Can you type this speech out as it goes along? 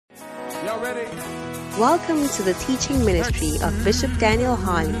Y'all ready? Welcome to the teaching ministry of Bishop Daniel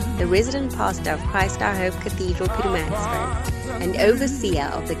Harley, the resident pastor of Christ Our Hope Cathedral, Pietermaritzburg, and overseer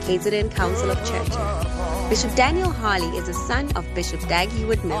of the KZN Council of Churches. Bishop Daniel Harley is a son of Bishop Dag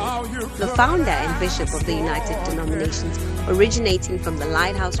Heward-Mills, the founder and bishop of the United Denominations, originating from the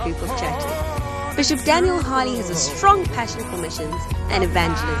Lighthouse Group of Churches. Bishop Daniel Harley has a strong passion for missions and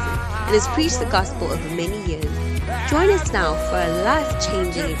evangelism and has preached the gospel over many years. Join us now for a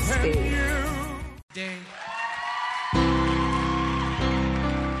life-changing experience.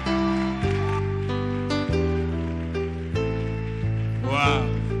 Wow.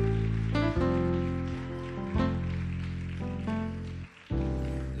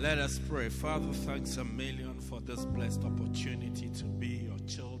 Let us pray. Father, thanks a million for this blessed opportunity to be your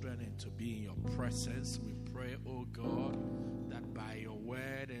children and to be in your presence. We pray, oh God, that by your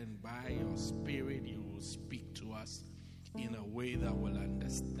word and by your spirit you will speak to us in a way that we'll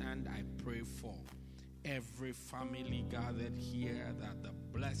understand. I pray for every family gathered here that the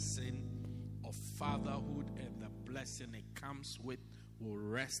blessing of fatherhood and the blessing it comes with will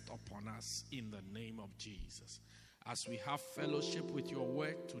rest upon us in the name of Jesus. As we have fellowship with your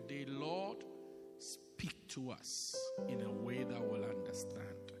word today, Lord, speak to us in a way that we'll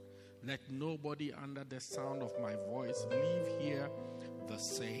understand. Let nobody under the sound of my voice leave here the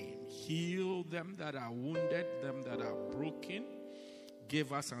same. Heal them that are wounded, them that are broken.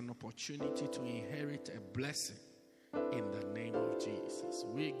 Give us an opportunity to inherit a blessing in the name of Jesus.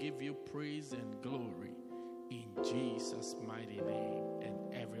 We give you praise and glory in Jesus' mighty name.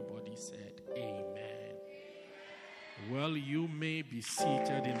 And everybody said, amen. Well, you may be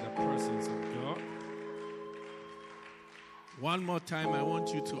seated in the presence of God. One more time, I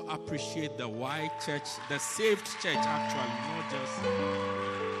want you to appreciate the white church, the saved church actually,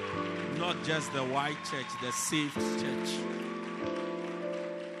 not just the white church, the saved church.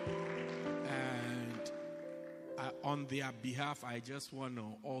 And on their behalf, I just want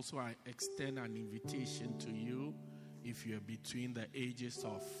to also extend an invitation to you if you're between the ages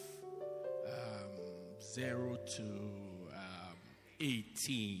of 0 to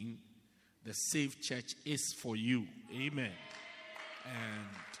 18. The saved church is for you. Amen. And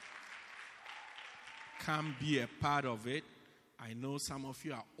come be a part of it. I know some of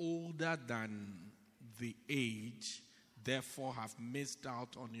you are older than the age, therefore have missed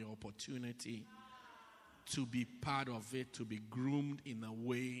out on your opportunity to be part of it, to be groomed in a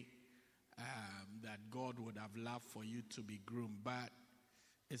way that God would have loved for you to be groomed. But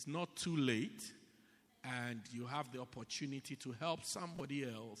it's not too late, and you have the opportunity to help somebody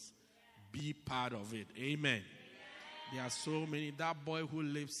else be part of it. Amen. There are so many. That boy who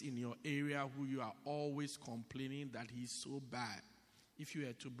lives in your area who you are always complaining that he's so bad. If you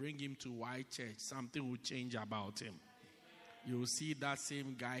were to bring him to white church, something will change about him. You will see that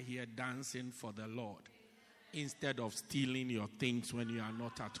same guy here dancing for the Lord instead of stealing your things when you are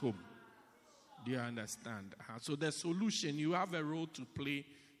not at home. Do you understand? So the solution, you have a role to play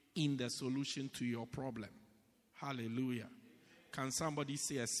in the solution to your problem. Hallelujah. Can somebody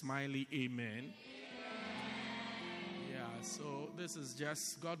say a smiley amen? Yeah, so this is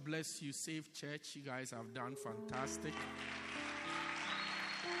just, God bless you, Safe Church. You guys have done fantastic.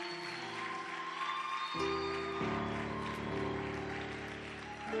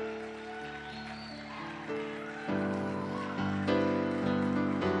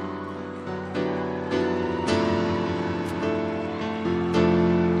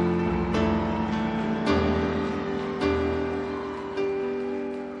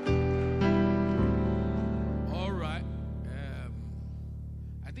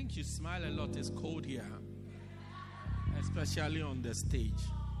 Smile a lot. It's cold here, especially on the stage.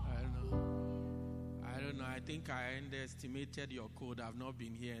 I don't know. I think I underestimated your cold. I've not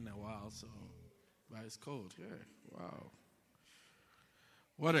been here in a while, but it's cold. Yeah. Wow.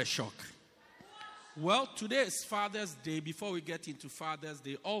 What a shock. Well, today is Father's Day. Before we get into Father's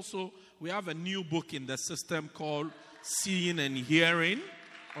Day, also we have a new book in the system called Seeing and Hearing.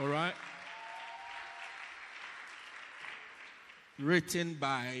 All right. Written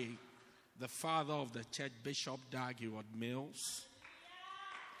by the father of the church, Bishop Dag Heward-Mills.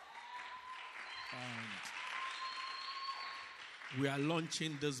 And we are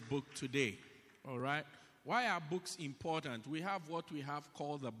launching this book today. All right? Why are books important? We have what we have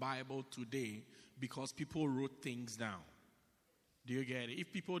called the Bible today because people wrote things down. Do you get it?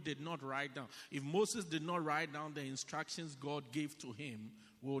 If people did not write down, if Moses did not write down the instructions God gave to him,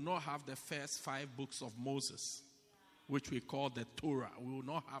 we will not have the first 5 books of Moses, which we call the Torah. We will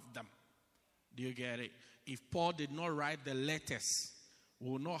not have them. Do you get it? If Paul did not write the letters, we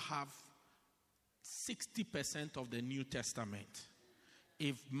will not have 60% of the New Testament.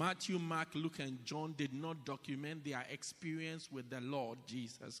 if Matthew, Mark, Luke, and John did not document their experience with the Lord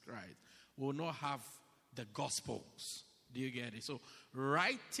Jesus Christ, we will not have the Gospels. Do you get it? So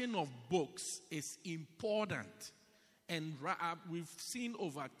writing of books is important. And we've seen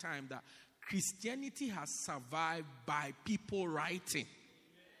over time that Christianity has survived by people writing.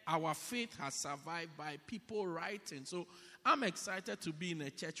 Our faith has survived by people writing. So I'm excited to be in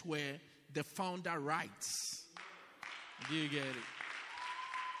a church where the founder writes. Do you get it?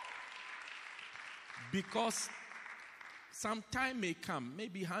 Because some time may come,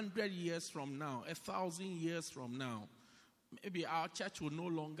 maybe 100 years from now, 1,000 years from now, maybe our church will no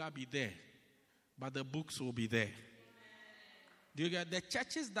longer be there, but the books will be there. Do you get the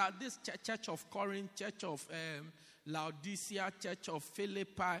churches that this church of Corinth, church of Laodicea, church of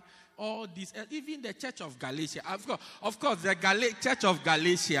Philippi, all these, even the church of Galatia. Of course, the church of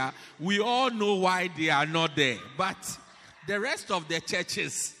Galatia, we all know why they are not there. But the rest of the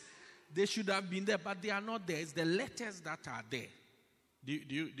churches, they should have been there, but they are not there. It's the letters that are there. Do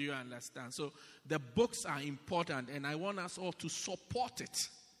you understand? So the books are important, and I want us all to support it.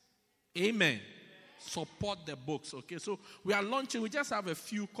 Amen. Support the books, okay? So we are launching. We just have a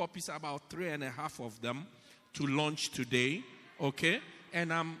few copies, about 3.5 of them, to launch today, okay?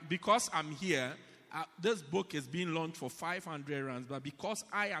 And because I'm here, this book is being launched for 500 rands, but because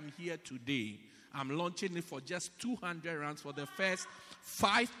I am here today, I'm launching it for just 200 rands for the first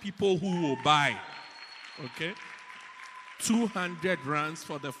 5 people who will buy, okay? 200 rands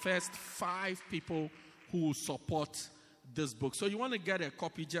for the first 5 people who will support this book. So you want to get a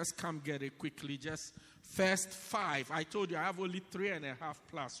copy, just come get it quickly. Just first 5. I told you I have only 3.5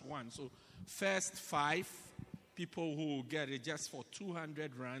 plus 1. So first 5 people who will get it just for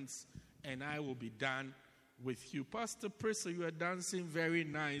 200 rands, and I will be done with you. Pastor Priscilla, you are dancing very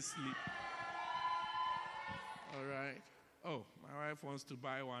nicely. All right. Oh, my wife wants to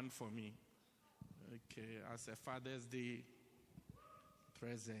buy one for me. Okay, as a Father's Day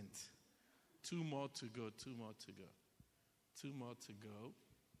present. 2 more to go, 2 more to go. 2 more to go.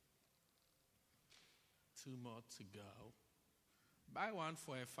 2 more to go. Buy one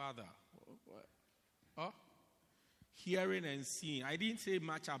for a father. Oh, hearing and seeing. I didn't say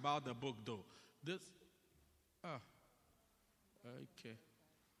much about the book though. This. Oh, okay.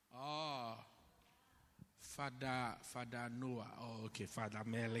 Oh, Father Noah. Oh, okay, Father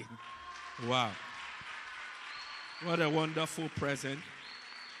Merlin. Wow. What a wonderful present.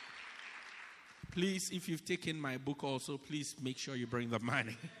 Please, if you've taken my book also, please make sure you bring the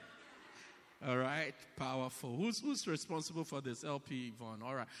money. All right, powerful. Who's responsible for this? LP Yvonne.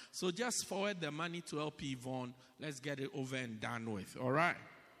 All right. So just forward the money to LP Yvonne. Let's get it over and done with. All right.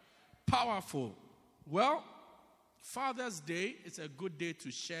 Powerful. Well, Father's Day is a good day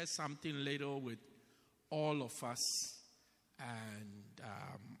to share something little with all of us. And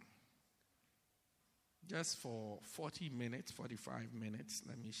just for 40 minutes, 45 minutes,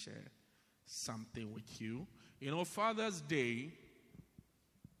 let me share something with you. You know, Father's Day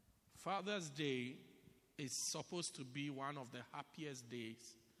is supposed to be one of the happiest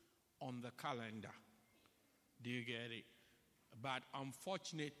days on the calendar. Do you get it? But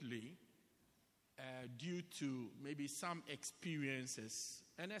unfortunately, due to maybe some experiences,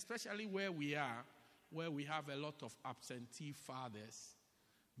 and especially where we are, where we have a lot of absentee fathers,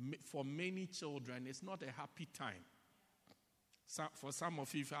 for many children, it's not a happy time. For some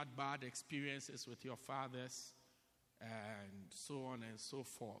of you, you've had bad experiences with your fathers and so on and so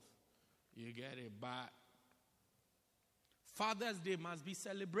forth. You get it? But Father's Day must be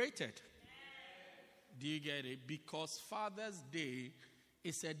celebrated. Do you get it? Because Father's Day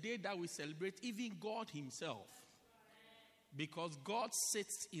is a day that we celebrate even God himself. Because God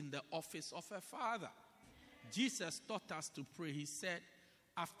sits in the office of a father. Jesus taught us to pray. He said,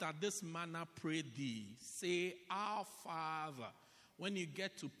 after this manner pray thee, say, our Father. When you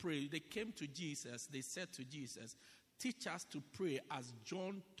get to pray, they came to Jesus, they said to Jesus, teach us to pray as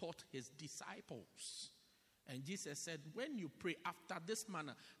John taught his disciples. And Jesus said, when you pray after this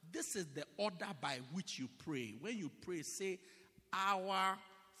manner, this is the order by which you pray. When you pray, say, our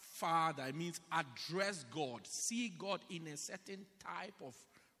Father. It means address God. See God in a certain type of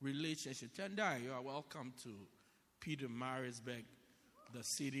relationship. Tendai, you are welcome to Pietermaritzburg, the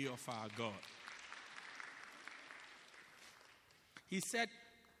city of our God. He said,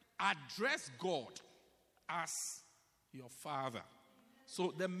 address God as your Father.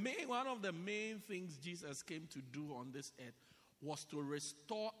 So one of the main things Jesus came to do on this earth was to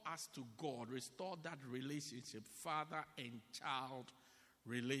restore us to God, restore that relationship, father and child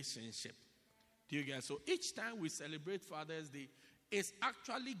relationship. Do you guys? So each time we celebrate Father's Day, it's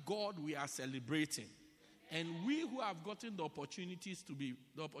actually God we are celebrating. And we who have gotten the opportunity to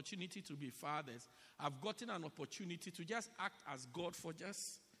be fathers have gotten an opportunity to just act as God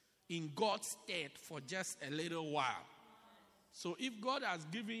in God's stead for just a little while. So if God has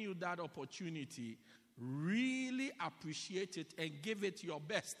given you that opportunity, really appreciate it and give it your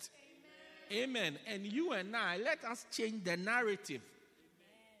best. Amen. And you and I, let us change the narrative.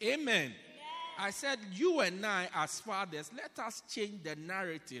 Amen. I said you and I as fathers, let us change the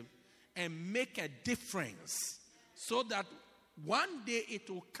narrative and make a difference so that one day it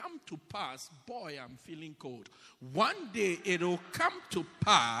will come to pass. Boy, I'm feeling cold. One day it will come to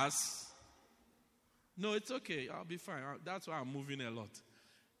pass. No, it's okay. I'll be fine. That's why I'm moving a lot.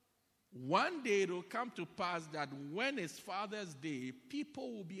 One day it will come to pass that when it's Father's Day,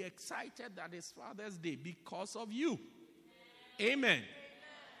 people will be excited that it's Father's Day because of you. Amen.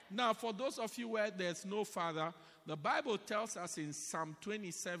 Now, for those of you where there's no father, the Bible tells us in Psalm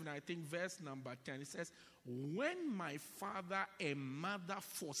 27, I think verse number 10, it says, when my father and mother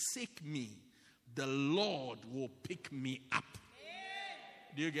forsake me, the Lord will pick me up.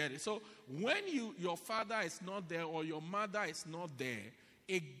 Do you get it? So when your father is not there or your mother is not there,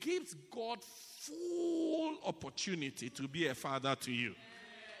 it gives God full opportunity to be a father to you.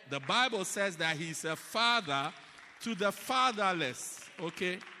 The Bible says that he's a father to the fatherless.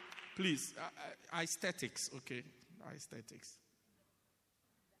 Okay? Please, aesthetics. Okay? Aesthetics.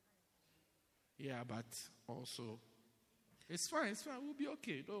 Yeah, but also, it's fine. We'll be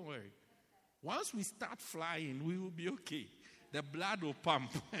okay. Don't worry. Once we start flying, we will be okay. The blood will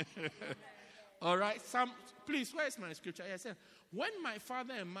pump. All right? Please, where is my scripture? I said, when my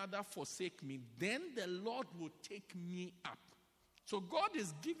father and mother forsake me, then the Lord will take me up. So God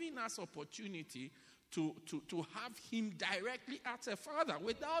is giving us opportunity to have him directly as a father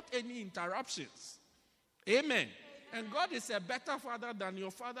without any interruptions. Amen. And God is a better father than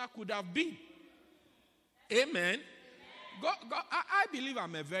your father could have been. Amen. God, I believe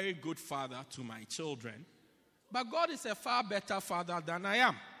I'm a very good father to my children. But God is a far better father than I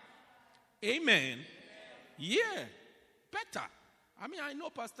am. Amen. Yeah. Better. I mean, I know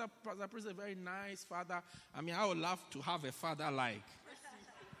Pastor Prince is a very nice father. I mean, I would love to have a father like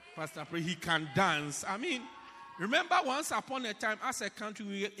Pastor Prince. He can dance. I mean, remember once upon a time, as a country,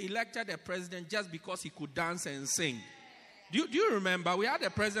 we elected a president just because he could dance and sing. Do you remember? We had a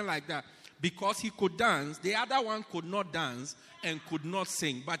president like that. Because he could dance, the other one could not dance and could not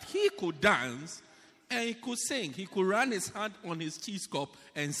sing. But he could dance and he could sing. He could run his hand on his cheese cup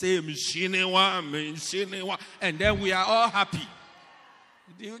and say, Mshinewa, Mshinewa. And then we are all happy.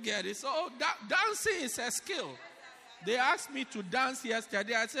 Do you get it? So dancing is a skill. They asked me to dance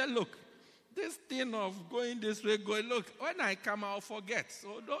yesterday. I said, look, this thing of going this way, look, when I come, I'll forget.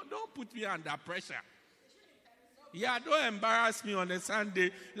 So don't put me under pressure. Yeah, don't embarrass me on a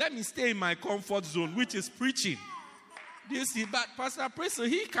Sunday. Let me stay in my comfort zone, which is preaching. Do you see? But Pastor Presley,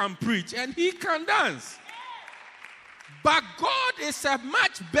 he can preach and he can dance. But God is a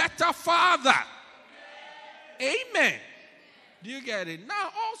much better father. Amen. Do you get it? Now,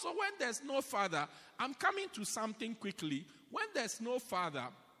 also, when there's no father, I'm coming to something quickly. When there's no father,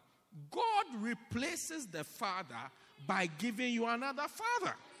 God replaces the father by giving you another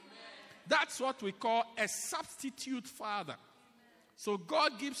father. That's what we call a substitute father. So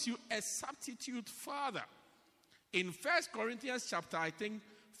God gives you a substitute father. In 1 Corinthians chapter, I think,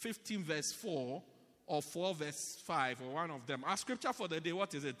 15 verse 4 or 4 verse 5 or one of them. Our scripture for the day,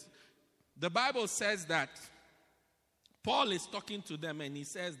 what is it? The Bible says that Paul is talking to them and he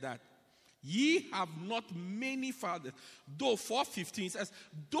says that ye have not many fathers. Though 4:15 says,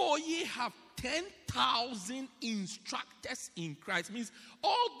 though ye have 10,000 instructors in Christ. Means,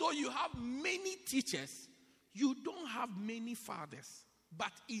 although you have many teachers, you don't have many fathers.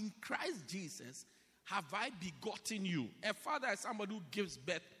 But in Christ Jesus, have I begotten you. A father is somebody who gives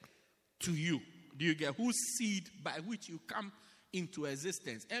birth to you. Do you get? Whose seed by which you come into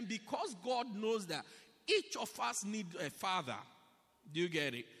existence. And because God knows that each of us need a father, do you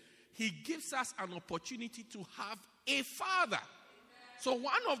get it? He gives us an opportunity to have a father. So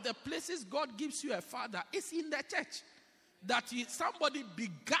one of the places God gives you a father is in the church. That somebody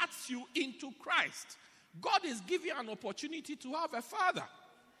begats you into Christ. God is giving you an opportunity to have a father.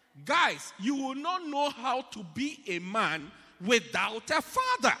 Guys, you will not know how to be a man without a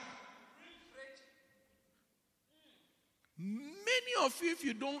father. Many of you, if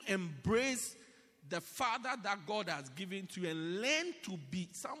you don't embrace the father that God has given to you and learn to be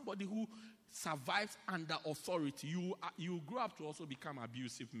somebody who survives under authority, you grow up to also become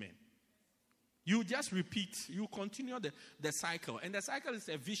abusive men. You just repeat, you continue the cycle. And the cycle is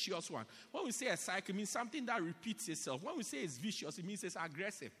a vicious one. When we say a cycle, it means something that repeats itself. When we say it's vicious, it means it's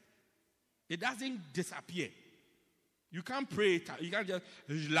aggressive. It doesn't disappear. You can't pray it. You can't just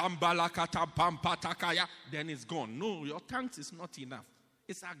lambalakata pampatakaya, then it's gone. No, your tongue is not enough.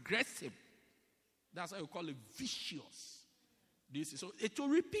 It's aggressive. That's why we call it vicious. So it will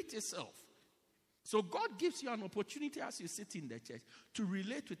repeat itself. So God gives you an opportunity as you sit in the church to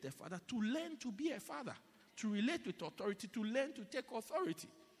relate with the Father, to learn to be a father, to relate with authority, to learn to take authority.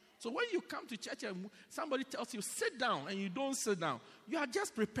 So when you come to church and somebody tells you, sit down, and you don't sit down, you are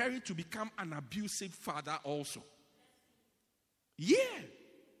just preparing to become an abusive father also. Yeah.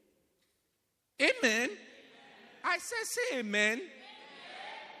 Amen. I say amen.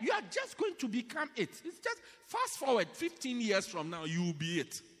 You are just going to become it. It's just fast forward 15 years from now, you will be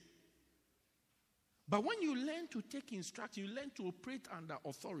it. But when you learn to take instruction, you learn to operate under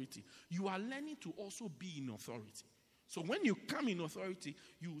authority, you are learning to also be in authority. So when you come in authority,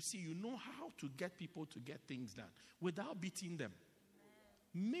 you see, you know how to get people to get things done without beating them.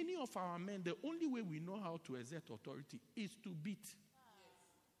 Many of our men, the only way we know how to exert authority is to beat.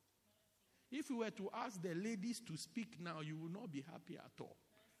 If we were to ask the ladies to speak now, you will not be happy at all.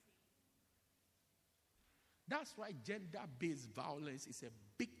 That's why gender-based violence is a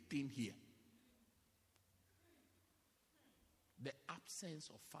big thing here. The absence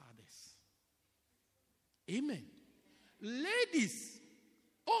of fathers. Amen. Ladies,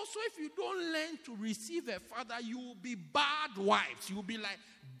 also if you don't learn to receive a father, you will be bad wives. You will be like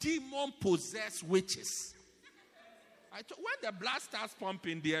demon-possessed witches. When the blood starts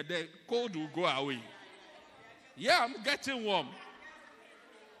pumping there, the cold will go away. Yeah, I'm getting warm.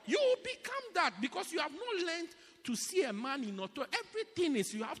 You will become that because you have not learned to see a man in authority. Everything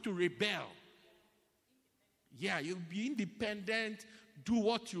is you have to rebel. Yeah, you'll be independent, do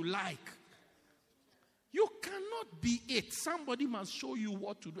what you like. You cannot be it. Somebody must show you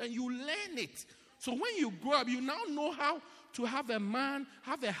what to do, and you learn it. So when you grow up, you now know how to have a man,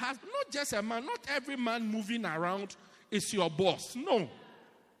 have a husband. Not just a man. Not every man moving around is your boss. No. No.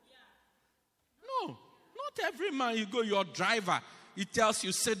 Not every man you go, your driver, he tells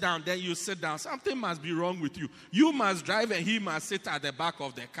you sit down, then you sit down. Something must be wrong with you. You must drive and he must sit at the back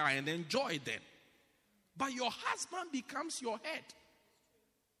of the car and enjoy them. But your husband becomes your head.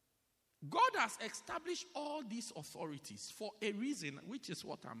 God has established all these authorities for a reason, which is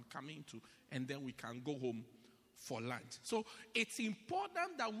what I'm coming to, and then we can go home for lunch. So it's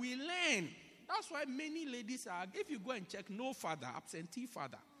important that we learn. That's why many ladies are, if you go and check, no father, absentee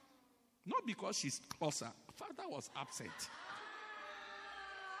father. Not because she's closer. Father was absent.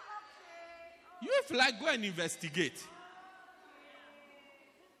 You if you like, go and investigate.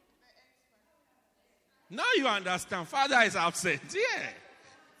 Now you understand. Father is absent. Yeah.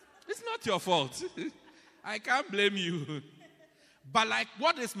 It's not your fault. I can't blame you. But like,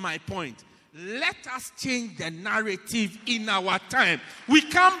 what is my point? Let us change the narrative in our time. We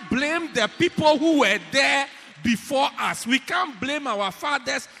can't blame the people who were there before us. We can't blame our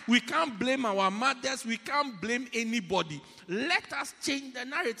fathers. We can't blame our mothers. We can't blame anybody. Let us change the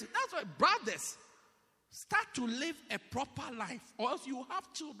narrative. That's why, brothers, start to live a proper life, or else you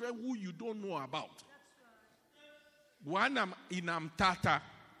have children who you don't know about. One in Amtata,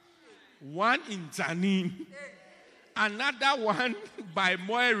 one in Zanin, another one by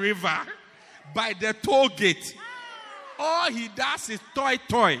Moy River, by the toll gate. All he does is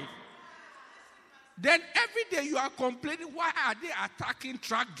toy. Then every day you are complaining, why are they attacking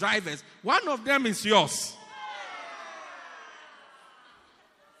truck drivers? One of them is yours.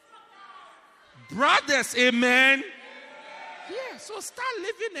 Brothers, amen. Yeah, so start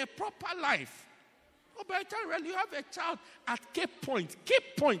living a proper life. Oh, by the time when you have a child at Cape Point.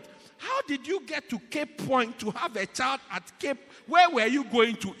 How did you get to Cape Point to have a child at Cape? Where were you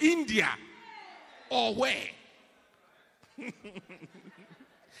going to? India? Or where?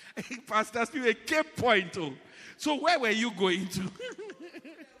 Pastor Steve, Cape Point. Oh. So where were you going to?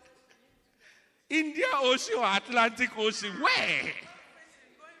 India Ocean or Atlantic Ocean? Where?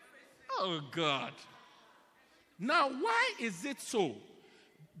 Oh, God. Now, why is it so?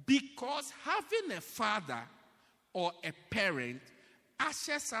 Because having a father or a parent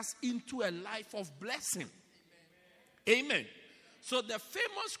ushers us into a life of blessing. Amen. So the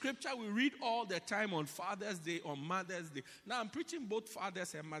famous scripture we read all the time on Father's Day, on Mother's Day. Now I'm preaching both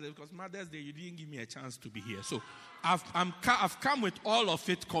fathers and mothers because Mother's Day you didn't give me a chance to be here. So I've come with all of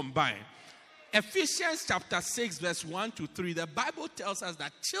it combined. Ephesians chapter 6 verse 1 to 3. The Bible tells us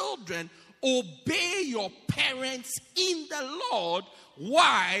that children, obey your parents in the Lord.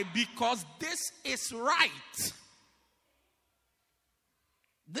 Why? Because this is right.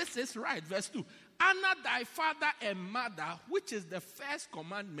 This is right. Verse 2. Honor thy father and mother, which is the first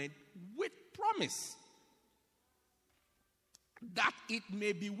commandment, with promise, that it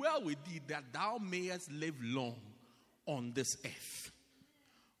may be well with thee, that thou mayest live long on this earth.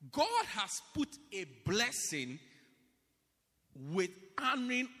 God has put a blessing with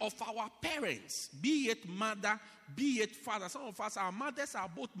honoring of our parents, be it mother, be it father. Some of us, our mothers are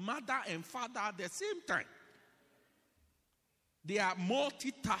both mother and father at the same time. They are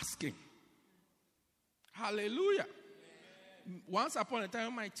multitasking. Hallelujah. Once upon a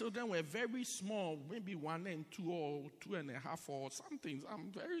time, my children were very small, maybe 1 and 2 or 2.5 or something. I'm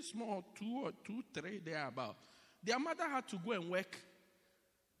very small, 2 or 2, 3, thereabout. Their mother had to go and work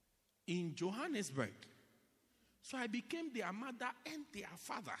in Johannesburg. So I became their mother and their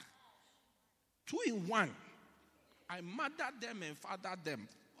father. 2 in 1. I mothered them and fathered them.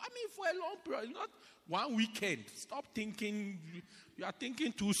 I mean, for a long period, not one weekend. Stop thinking, you are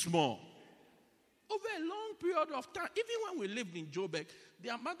thinking too small. Over a long period of time, even when we lived in Joburg,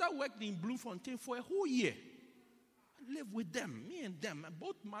 their mother worked in Bloemfontein for a whole year. I lived with them, me and them. And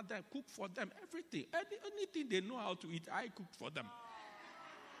both mother cooked for them, everything. Anything they know how to eat, I cooked for them.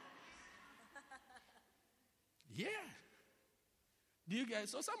 Yeah. Do you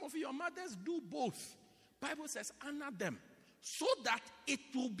guys? So some of your mothers do both. Bible says honor them so that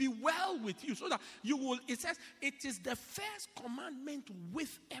it will be well with you. So that you will, it says, it is the first commandment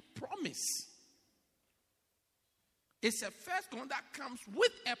with a promise. It's a first command that comes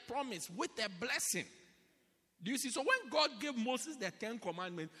with a promise, with a blessing. Do you see? So when God gave Moses the 10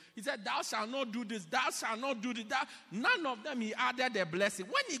 commandments, he said, thou shalt not do this, thou shalt not do this. None of them he added a blessing.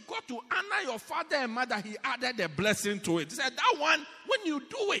 When he got to honor your father and mother, he added a blessing to it. He said, that one, when you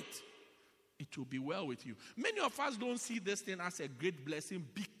do it, it will be well with you. Many of us don't see this thing as a great blessing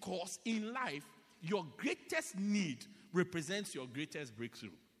because in life, your greatest need represents your greatest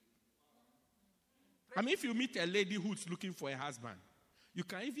breakthrough. I mean, if you meet a lady who's looking for a husband, you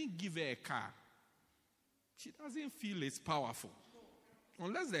can even give her a car. She doesn't feel it's powerful.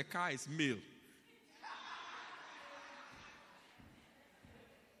 Unless the car is male.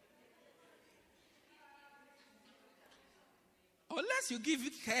 Unless you give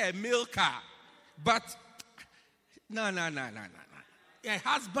her a male car. But, no. A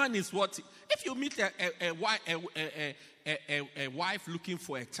husband is what... If you meet a wife looking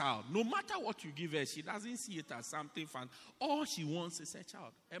for a child, no matter what you give her, she doesn't see it as something fun. All she wants is a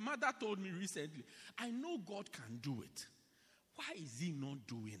child. A mother told me recently, I know God can do it. Why is he not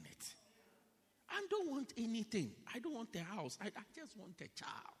doing it? I don't want anything. I don't want a house. I just want a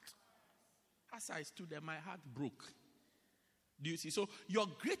child. As I stood there, my heart broke. Do you see? So your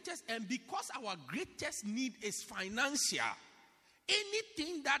greatest, and because our greatest need is financial,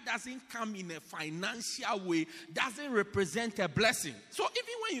 anything that doesn't come in a financial way doesn't represent a blessing. So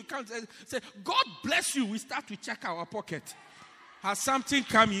even when you come and say, God bless you, we start to check our pocket. Has something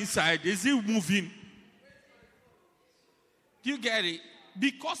come inside? Is it moving? Do you get it?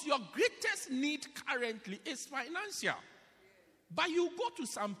 Because your greatest need currently is financial. But you go to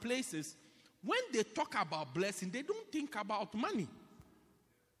some places, when they talk about blessing, they don't think about money.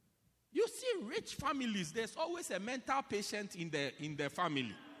 You see rich families, there's always a mental patient in the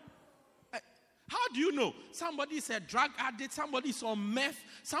family. How do you know? Somebody is a drug addict, somebody is on meth,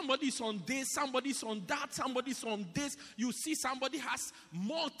 somebody is on this, somebody is on that, somebody is on this. You see somebody has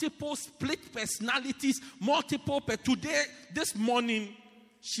multiple split personalities, today, this morning,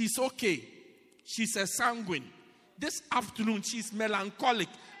 she's okay. She's a sanguine. This afternoon, she's melancholic.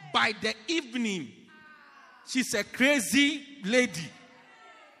 By the evening, she's a crazy lady.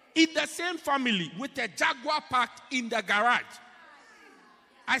 In the same family, with a Jaguar parked in the garage.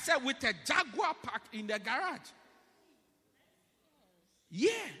 I said, with a Jaguar parked in the garage. Yeah,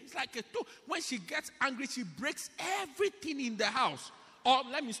 it's like when she gets angry, she breaks everything in the house. Or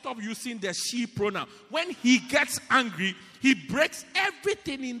let me stop using the she pronoun. When he gets angry, he breaks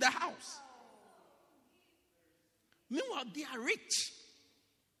everything in the house. Meanwhile, they are rich.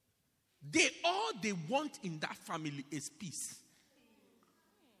 All they want in that family is peace.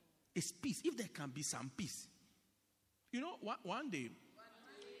 It's peace. If there can be some peace. You know, one day,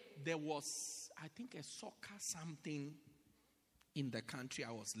 there was, I think, a soccer something in the country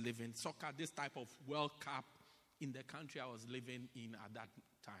I was living. Soccer, this type of World Cup in the country I was living in at that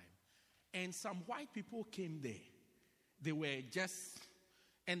time. And some white people came there. They were just,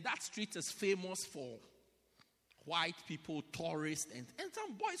 and that street is famous for white people, tourists, and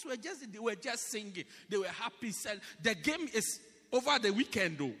some boys were just singing. They were happy. The game is over the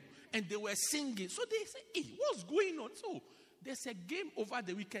weekend though. And they were singing. So they said, hey, what's going on? So there's a game over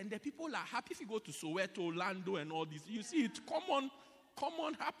the weekend. The people are happy. If you go to Soweto, Orlando, and all this, you see it common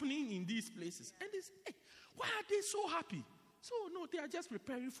happening in these places. And they say, hey, why are they so happy? So, no, they are just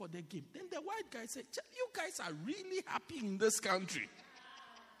preparing for the game. Then the white guy said, you guys are really happy in this country.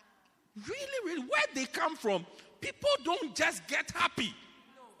 Really, really. Where they come from, people don't just get happy.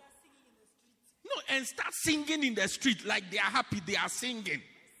 No, and start singing in the street like they are happy, they are singing.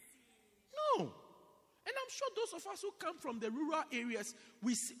 No. And I'm sure those of us who come from the rural areas,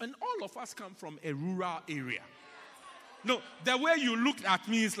 and all of us come from a rural area. No, the way you look at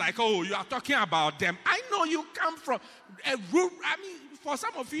me is like, oh, you are talking about them. I know you come from a rural, for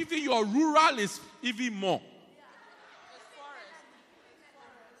some of you, even your rural is even more.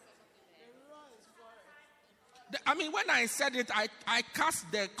 When I said it, I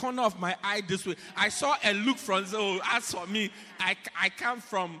cast the corner of my eye this way. I saw a look from, as for me, I come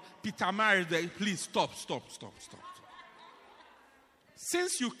from Peter Marisburg. Please stop.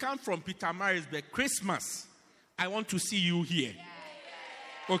 Since you come from Peter Marisburg, Christmas, I want to see you here.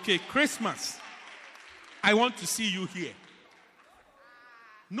 Okay, Christmas, I want to see you here.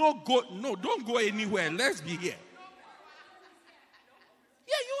 No, don't go anywhere. Let's be here.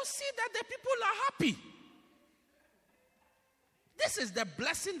 Yeah, you see that the people are happy. This is the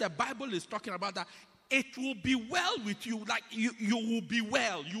blessing the Bible is talking about, that it will be well with you. Like you will be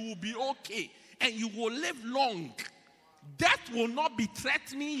well, you will be okay, and you will live long. Death will not be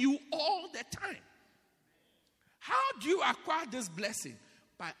threatening you all the time. How do you acquire this blessing?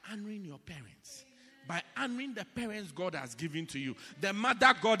 By honoring your parents. By honoring the parents God has given to you. The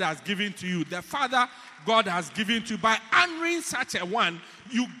mother God has given to you. The father God has given to you. By honoring such a one,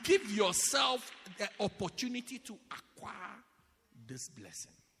 you give yourself the opportunity to acquire this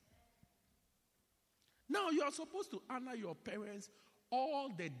blessing. Now you are supposed to honor your parents all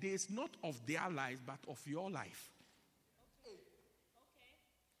the days, not of their lives, but of your life.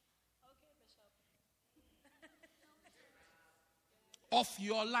 Of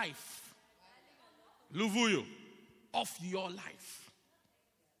your life. Luvuyo. Of your life.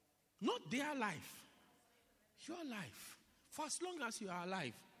 Not their life. Your life. For as long as you are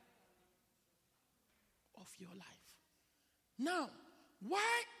alive. Of your life. Now,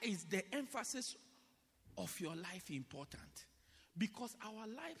 why is the emphasis of your life important? Because our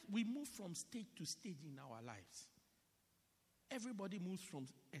life, we move from stage to stage in our lives. Everybody moves from,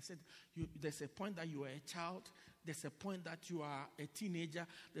 there's a point that you are a child. There's a point that you are a teenager.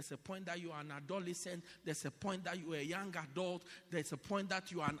 There's a point that you are an adolescent. There's a point that you are a young adult. There's a point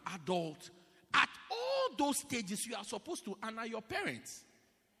that you are an adult. At all those stages, you are supposed to honor your parents.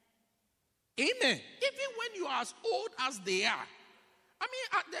 Amen. Even when you are as old as they are.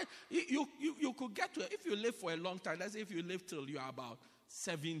 You could get to, if you live for a long time, let's say if you live till you are about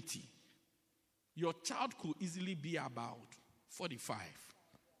 70, your child could easily be about 45.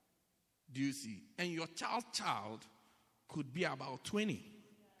 Do you see? And your child could be about 20.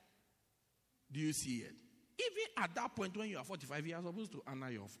 Do you see it? Even at that point when you are 45, you are supposed to honor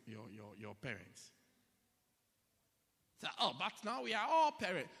your parents. So, but now we are all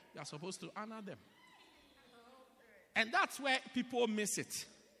parents. You are supposed to honor them. And that's where people miss it.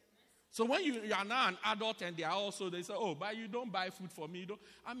 So when you are now an adult and they are also, they say, but you don't buy food for me.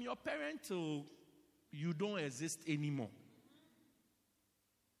 I'm your parent till you don't exist anymore.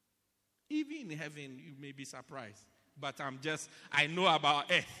 Even in heaven, you may be surprised. But I know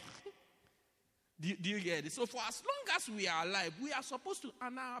about earth. Do you get it? So for as long as we are alive, we are supposed to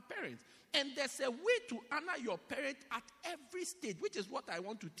honor our parents. And there's a way to honor your parent at every stage, which is what I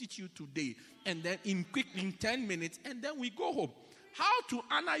want to teach you today. And then in 10 minutes, and then we go home. How to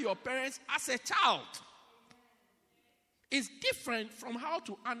honor your parents as a child is different from how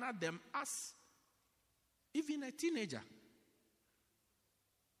to honor them as even a teenager.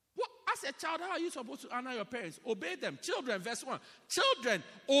 As a child, how are you supposed to honor your parents? Obey them. Children, verse 1. Children,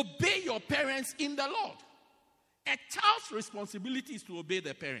 obey your parents in the Lord. A child's responsibility is to obey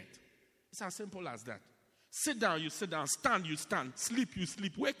the parent. It's as simple as that. Sit down, you sit down. Stand, you stand. Sleep, you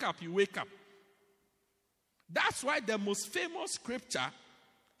sleep. Wake up, you wake up. That's why the most famous scripture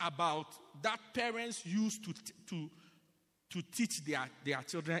about that parents used to teach their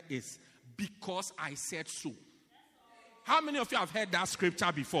children is, because I said so. How many of you have heard that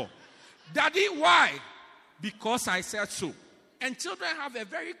scripture before? Daddy, why? Because I said so. And children have a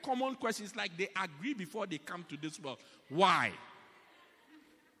very common question. It's like they agree before they come to this world. Why?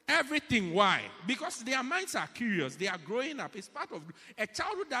 Everything, why? Because their minds are curious. They are growing up. It's part of... A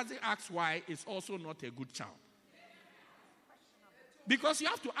child who doesn't ask why is also not a good child. Because you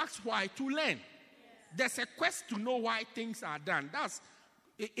have to ask why to learn. There's a quest to know why things are done.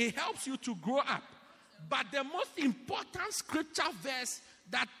 It helps you to grow up. But the most important scripture verse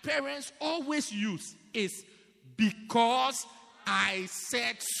that parents always use is, because I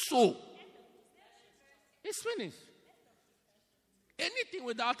said so. It's finished. Anything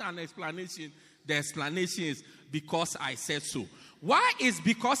without an explanation, the explanation is because I said so. Why is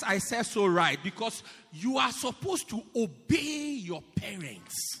because I said so right? Because you are supposed to obey your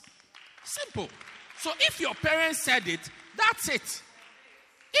parents. Simple. So if your parents said it, that's it.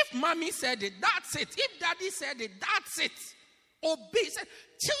 If mommy said it, that's it. If daddy said it, that's it. Obey.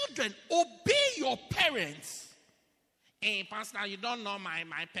 Children, obey your parents. Hey, Pastor, you don't know my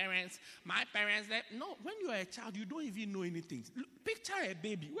parents. My parents, no, when you are a child, you don't even know anything. Picture a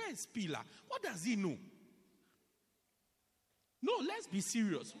baby. Where is Pila? What does he know? No, let's be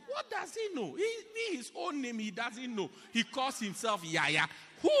serious. What does he know? His own name, he doesn't know. He calls himself Yaya.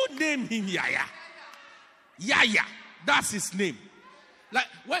 Who named him Yaya? Yaya. That's his name. Like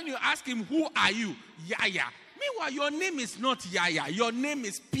when you ask him, who are you? Yaya. Meanwhile, your name is not Yaya. Your name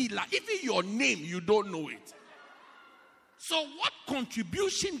is Pila. Even your name, you don't know it. So what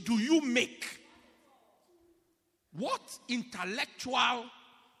contribution do you make? What intellectual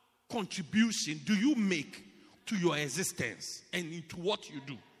contribution do you make to your existence and into what you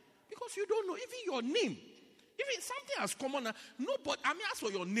do? Because you don't know even your name. Even something as common as nobody, ask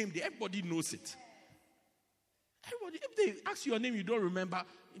for your name, everybody knows it. Everybody, if they ask your name, you don't remember,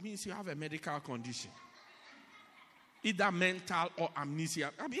 it means you have a medical condition. Either mental or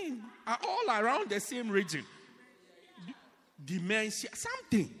amnesia. Are all around the same region. Dementia,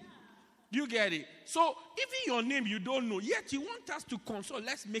 something. You get it? So, even your name you don't know, yet you want us to consult.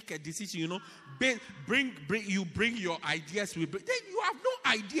 Let's make a decision, Bring your ideas. Then you have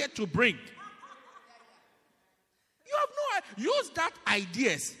no idea to bring. You have no use that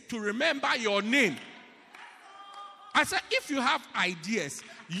ideas to remember your name. I said, if you have ideas,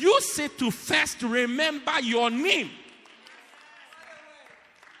 use it to first remember your name.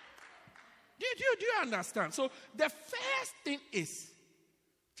 Do you understand? So the first thing is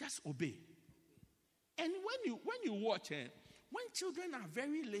just obey. And when you watch, when children are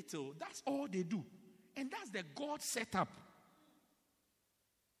very little, that's all they do. And that's the God setup.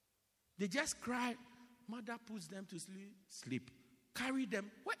 They just cry. Mother puts them to sleep. Carry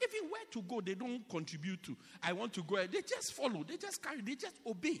them. Even where to go, they don't contribute to. I want to go. They just follow. They just carry. They just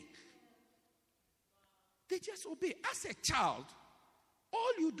obey. They just obey. As a child,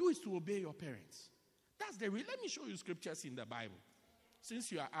 all you do is to obey your parents. That's the real. Let me show you scriptures in the Bible.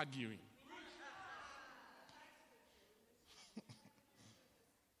 Since you are arguing.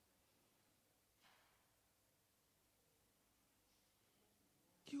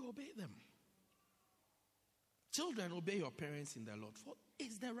 You obey them. Children, obey your parents in the Lord. For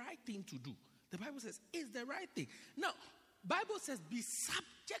it's the right thing to do. The Bible says it's the right thing. Now, Bible says be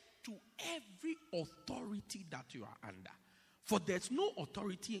subject to every authority that you are under. For there's no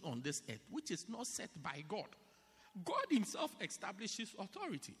authority on this earth which is not set by God. God himself establishes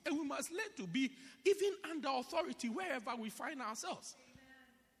authority. And we must learn to be even under authority wherever we find ourselves.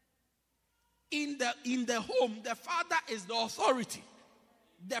 In the home, the father is the authority.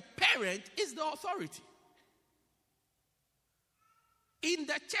 The parent is the authority. In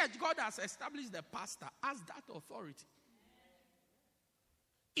the church, God has established the pastor as that authority.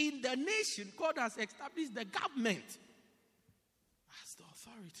 In the nation, God has established the government as the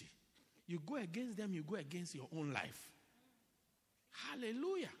authority. You go against them, you go against your own life.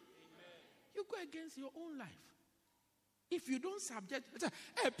 Hallelujah. Amen. You go against your own life. If you don't subject,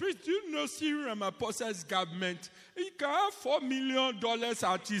 hey, please, do you know Cyril Ramaphosa's government? He can have $4 million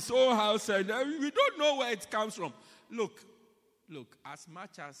at his own house, and we don't know where it comes from. Look, as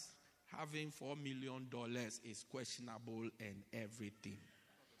much as having $4 million is questionable and everything,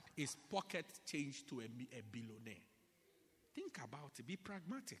 it's pocket change to a billionaire. Think about it. Be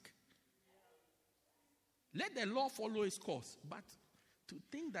pragmatic. Let the law follow its course. But to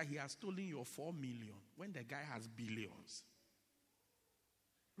think that he has stolen your 4 million when the guy has billions.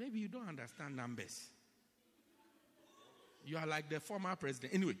 Maybe you don't understand numbers. You are like the former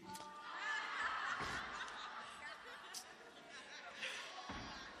president. Anyway.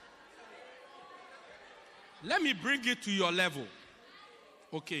 Let me bring it to your level.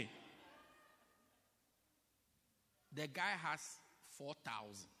 Okay. The guy has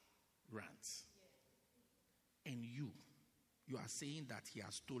 4,000 rands. And you are saying that he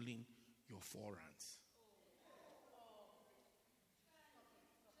has stolen your 4 rands.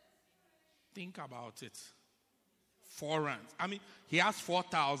 Think about it. 4 rands. I mean, he has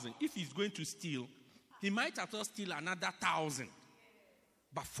 4,000. If he's going to steal, he might as well steal another 1,000.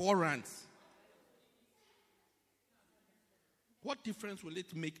 But 4 rands. What difference will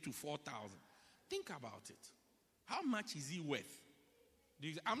it make to 4,000? Think about it. How much is he worth?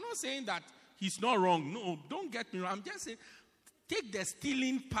 I'm not saying that he's not wrong. No, don't get me wrong. I'm just saying, take the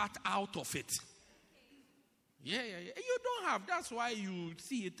stealing part out of it. Yeah. You don't have. That's why you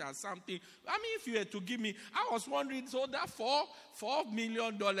see it as something. I mean, if you were to give me, I was wondering, so that $4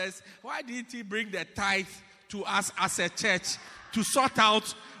 million, why didn't he bring the tithe to us as a church to sort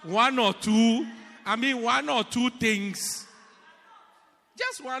out one or two things?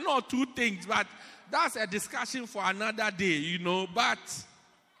 Just one or two things, but that's a discussion for another day, But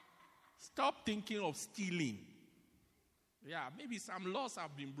stop thinking of stealing. Yeah, maybe some laws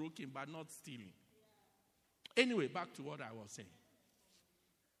have been broken, but not stealing. Anyway, back to what I was saying.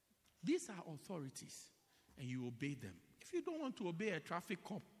 These are authorities, and you obey them. If you don't want to obey a traffic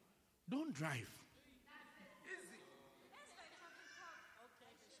cop, don't drive.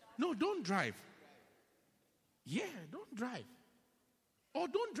 No, don't drive. Yeah, don't drive. Or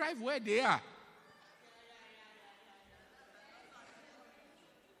don't drive where they are.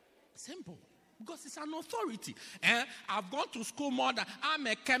 Simple. Because it's an authority. And I've gone to school more than I'm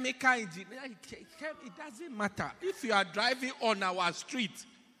a chemical engineer. It doesn't matter. If you are driving on our street,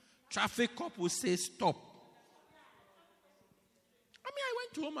 traffic cop will say stop. I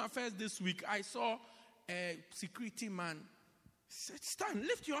went to Home Affairs this week. I saw a security man. He said, stand,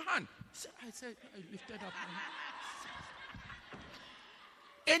 lift your hand. I lifted up my hand.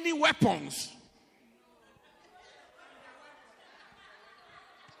 Any weapons?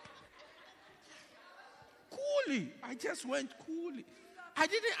 Coolly. I just went coolly. I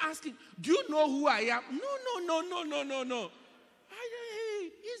didn't ask him, do you know who I am? No.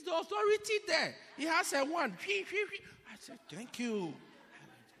 He's the authority there. He has a wand. I said, thank you.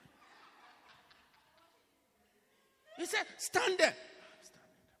 He said, stand there.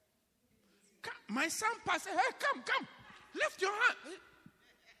 Come. My son passed. Hey, come. Lift your hand.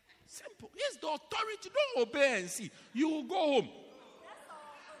 Simple. He's the authority. Don't obey and see. You will go home.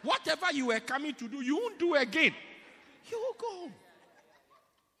 Whatever you were coming to do, you won't do again. You will go home.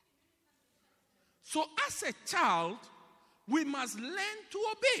 So as a child, we must learn to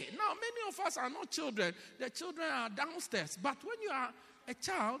obey. Now, many of us are not children. The children are downstairs. But when you are a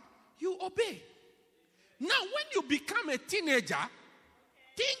child, you obey. Now, when you become a teenager,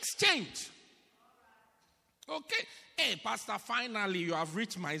 things change. Okay? Hey, Pastor, finally you have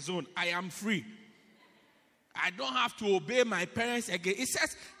reached my zone. I am free. I don't have to obey my parents again. It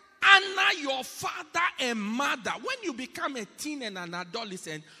says, honor your father and mother. When you become a teen and an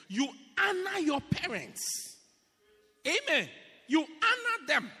adolescent, you honor your parents. Amen. You honor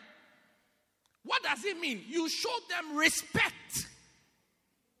them. What does it mean? You show them respect.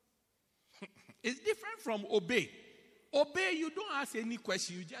 It's different from obey. Obey, you don't ask any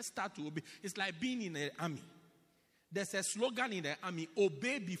question. You just start to obey. It's like being in the army. There's a slogan in the army,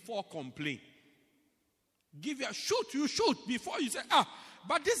 obey before complain. Give you a shoot, you shoot before you say,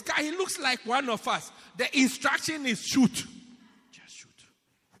 but this guy, he looks like one of us. The instruction is shoot. Just shoot.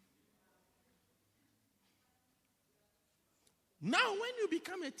 Now, when you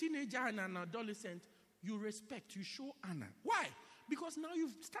become a teenager and an adolescent, you respect, you show honor. Why? Because now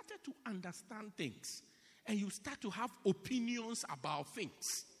you've started to understand things. And you start to have opinions about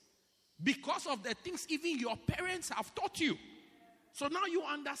things. Because of the things even your parents have taught you. So now you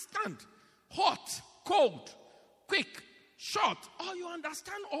understand. Hot, cold, quick, short. You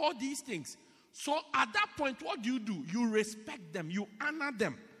understand all these things. So at that point, what do? You respect them. You honor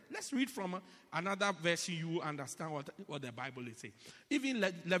them. Let's read from another version. You will understand what the Bible is saying. Even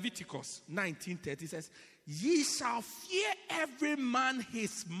Leviticus 19:30 says, ye shall fear every man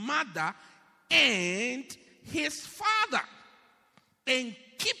his mother and his father, and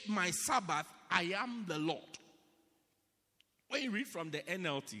keep my Sabbath. I am the Lord. When you read from the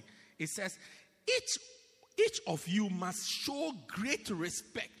NLT, it says, each of you must show great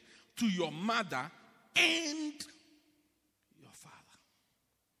respect to your mother and your father.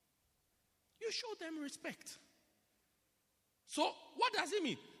 You show them respect. So what does it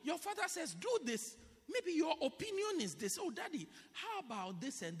mean? Your father says, do this. Maybe your opinion is this. Oh, daddy, how about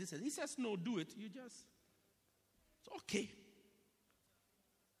this and this? And he says, no, do it. You just, it's okay.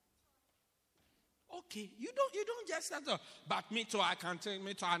 Okay, you don't just say, but me too, I can take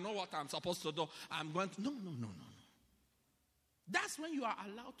me too, I know what I'm supposed to do. I'm going to, no. That's when you are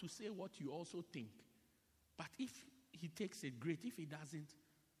allowed to say what you also think. But if he takes it, great. If he doesn't,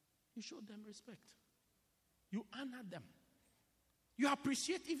 you show them respect. You honor them. You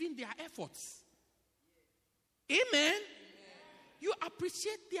appreciate even their efforts. Amen. You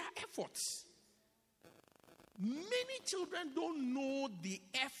appreciate their efforts. Many children don't know the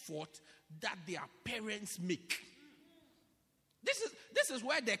effort that their parents make. This is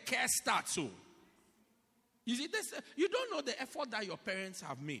where the care starts. So, you see, you don't know the effort that your parents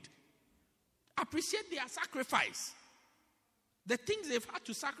have made. Appreciate their sacrifice. The things they've had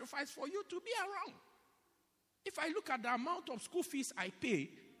to sacrifice for you to be around. If I look at the amount of school fees I pay,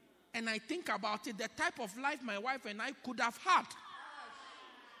 and I think about it, the type of life my wife and I could have had,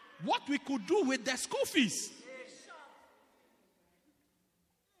 what we could do with the school fees.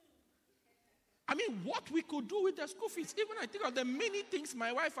 I mean, what we could do with the school fees. Even I think of the many things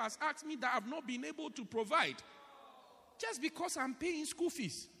my wife has asked me that I've not been able to provide. Just because I'm paying school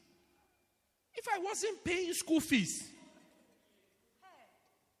fees. If I wasn't paying school fees.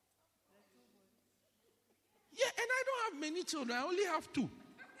 Yeah, and I don't have many children. I only have 2.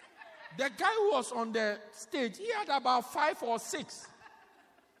 The guy who was on the stage, he had about 5 or 6.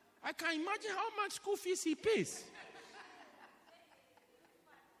 I can imagine how much school fees he pays.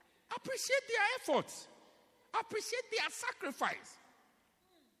 Appreciate their efforts. Appreciate their sacrifice.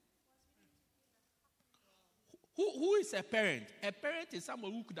 Who is a parent? A parent is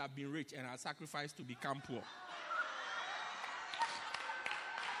someone who could have been rich and has sacrificed to become poor.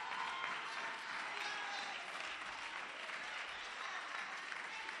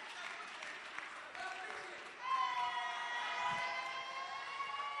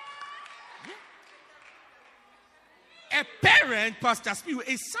 A parent, Pastor Spirit,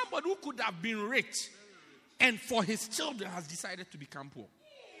 is somebody who could have been rich and for his children has decided to become poor.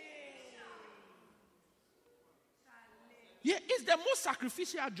 Yeah, it's the most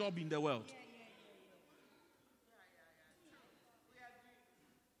sacrificial job in the world.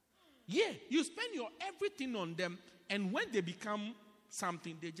 Yeah, you spend your everything on them, and when they become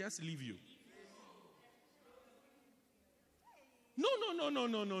something, they just leave you.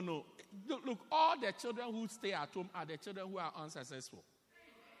 No. Look, all the children who stay at home are the children who are unsuccessful.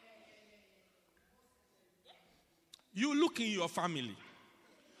 You look in your family.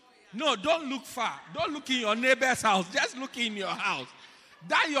 No, don't look far. Don't look in your neighbor's house. Just look in your house.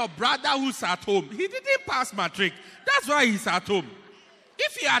 That your brother who's at home, he didn't pass matric. That's why he's at home.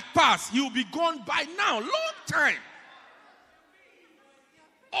 If he had passed, he would be gone by now. Long time.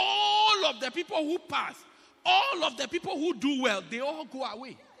 All of the people who pass, all of the people who do well, they all go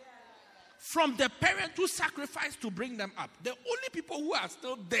away. From the parent who sacrificed to bring them up. The only people who are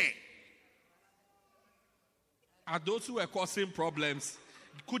still there are those who were causing problems,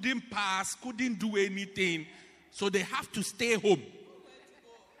 couldn't pass, couldn't do anything, so they have to stay home.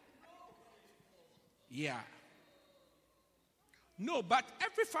 Yeah. No, but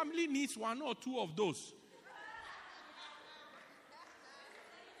every family needs 1 or 2 of those.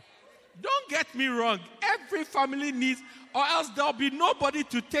 Don't get me wrong. Every family needs, or else there'll be nobody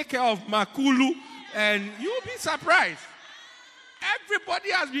to take care of Makulu, and you'll be surprised.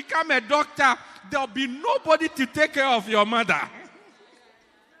 Everybody has become a doctor. There'll be nobody to take care of your mother.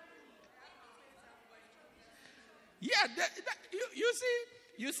 Yeah,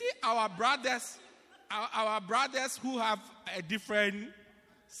 you see our brothers who have a different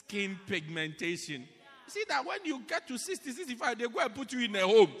skin pigmentation. You see that when you get to 60, 65, they go and put you in a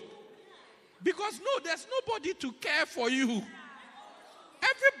home. Because there's nobody to care for you.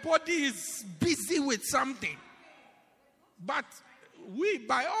 Everybody is busy with something. But we,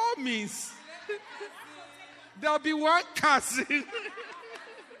 by all means, there'll be one cousin.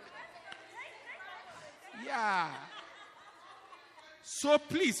 Yeah. So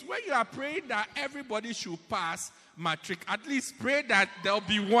please, when you are praying that everybody should pass matric, at least pray that there'll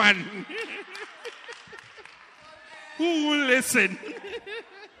be one who will listen.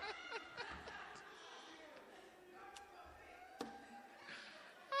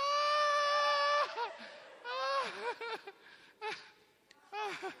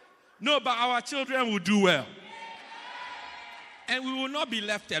 No, but our children will do well. And we will not be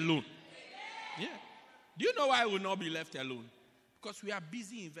left alone. Yeah. Do you know why we will not be left alone? Because we are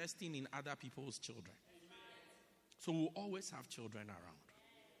busy investing in other people's children. So we'll always have children around.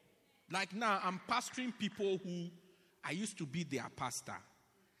 Like now, I'm pastoring people who I used to be their pastor.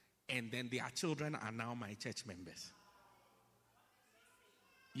 And then their children are now my church members.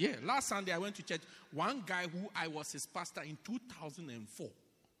 Yeah, last Sunday I went to church. One guy who I was his pastor in 2004.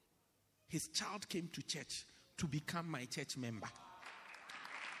 His child came to church to become my church member.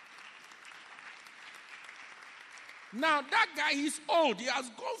 Now, that guy is old. He has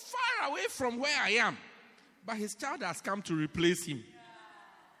gone far away from where I am. But his child has come to replace him.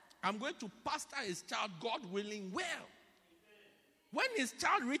 I'm going to pastor his child, God willing, well. When his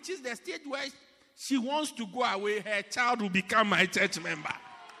child reaches the stage where she wants to go away, her child will become my church member.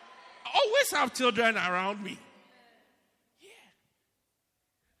 I always have children around me.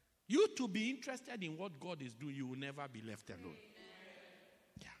 You to be interested in what God is doing, you will never be left alone.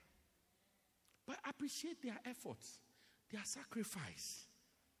 Yeah. But appreciate their efforts, their sacrifice.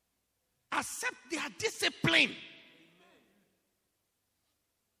 Accept their discipline.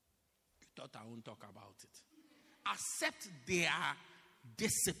 You thought I won't talk about it. accept their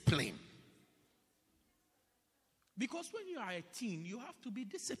discipline. Because when you are a teen, you have to be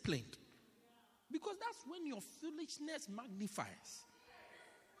disciplined. Because that's when your foolishness magnifies.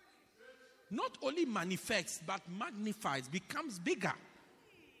 Not only manifests, but magnifies, becomes bigger.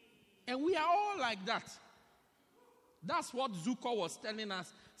 And we are all like that. That's what Zuko was telling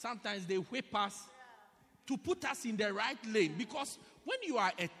us. Sometimes they whip us to put us in the right lane. Because when you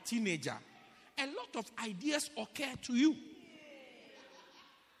are a teenager, a lot of ideas occur to you.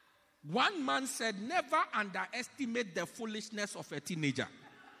 One man said, never underestimate the foolishness of a teenager.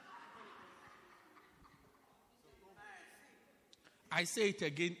 I say it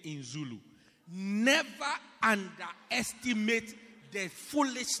again in Zulu. Never underestimate the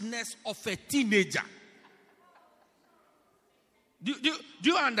foolishness of a teenager. Do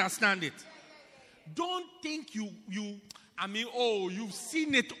you understand it? Don't think you've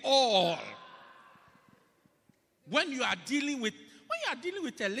seen it all. When you are dealing with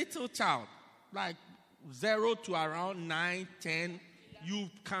a little child, like 0 to around 9, 10, you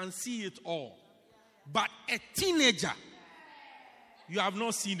can see it all. But a teenager, you have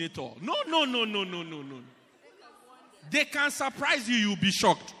not seen it all. No. They can surprise you, you'll be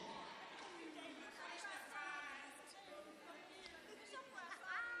shocked.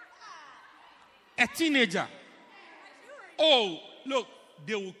 A teenager. Oh, look,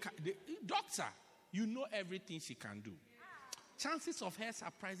 doctor, you know everything she can do. Chances of her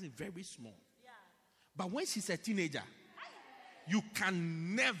surprising very small. But when she's a teenager, you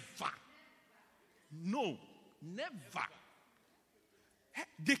can never.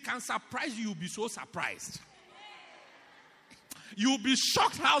 They can surprise you, you'll be so surprised. You'll be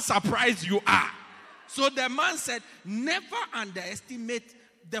shocked how surprised you are. So the man said, never underestimate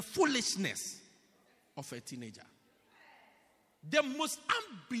the foolishness of a teenager. The most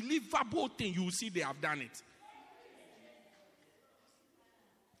unbelievable thing, you will see they have done it.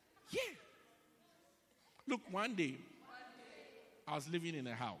 Yeah. Look, one day, I was living in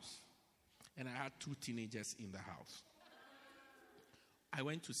a house, and I had 2 teenagers in the house. I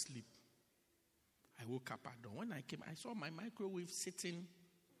went to sleep. I woke up at dawn. When I came, I saw my microwave sitting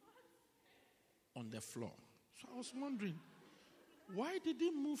on the floor. So I was wondering, why did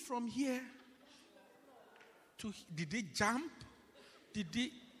it move from here to? Did it jump?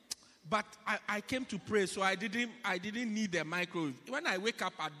 But I came to pray, so I didn't need a microwave. When I wake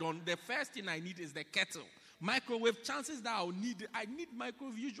up at dawn, the first thing I need is the kettle. Microwave, chances that I need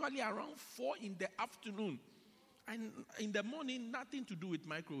microwave usually around 4 in the afternoon. And in the morning, nothing to do with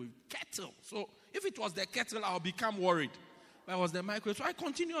microwave. Kettle. So if it was the kettle, I'll become worried. But it was the microwave. So I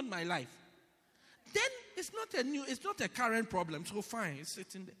continued my life. Then it's not a current problem. So fine, it's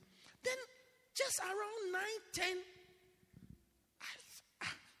sitting there. Then just around 9, 10,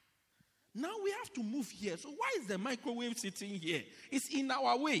 now we have to move here. So why is the microwave sitting here? It's in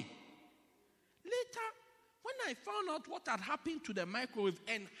our way. Later, when I found out what had happened to the microwave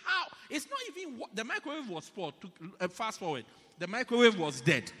and how, it's not even what the microwave was spoiled. Fast forward, the microwave was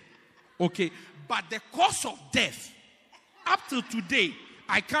dead. Okay, but the cause of death, up to today,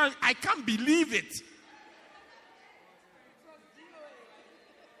 I can't believe it.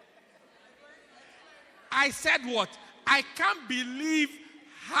 I said what? I can't believe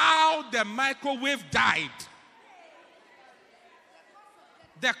how the microwave died.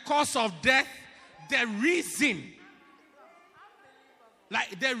 The cause of death, the reason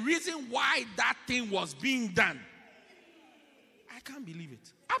why that thing was being done. I can't believe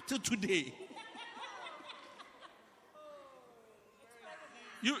it. Up to today.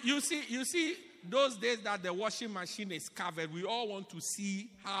 You see those days that the washing machine is covered, we all want to see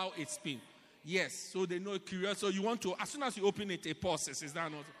how it's been. Yes, so they know curious. So you want to, as soon as you open it, it pauses. Is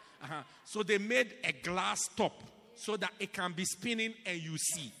that not? So they made a glass top so that it can be spinning and you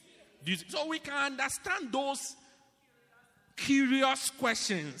see. So we can understand those curious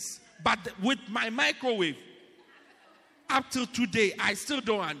questions. But with my microwave, up till today, I still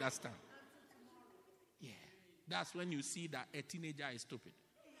don't understand. Yeah, that's when you see that a teenager is stupid.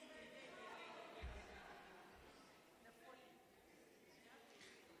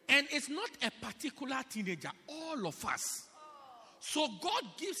 And it's not a particular teenager, all of us. So God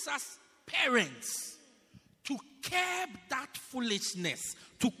gives us parents to curb that foolishness,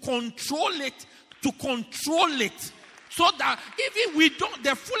 to control it, so that even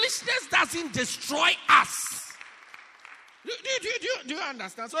the foolishness doesn't destroy us. Do you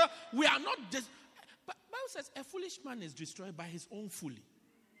understand? So we are not but Bible says a foolish man is destroyed by his own folly.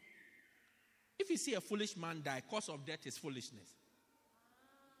 If you see a foolish man die, cause of death is foolishness.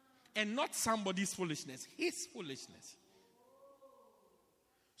 And not somebody's foolishness, his foolishness.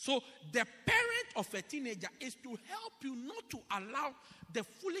 So the parent of a teenager is to help you not to allow the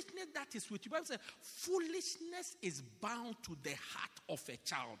foolishness that is with you. Bible says foolishness is bound to the heart of a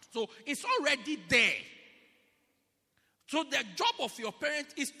child. So it's already there. So the job of your parent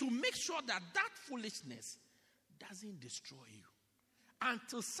is to make sure that that foolishness doesn't destroy you.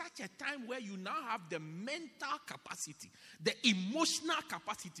 Until such a time where you now have the mental capacity, the emotional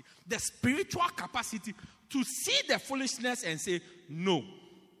capacity, the spiritual capacity to see the foolishness and say, no,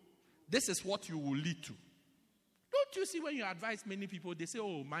 this is what you will lead to. Don't you see when you advise many people, they say,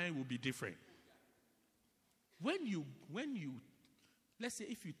 oh, mine will be different. When you, let's say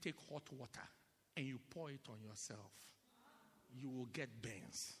if you take hot water and you pour it on yourself, you will get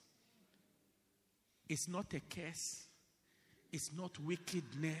burns. It's not a curse. It's not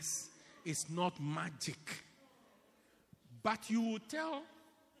wickedness. It's not magic. But you will tell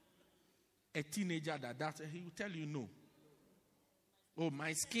a teenager that he will tell you no. Oh,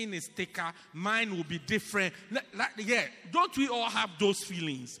 my skin is thicker. Mine will be different. Yeah, don't we all have those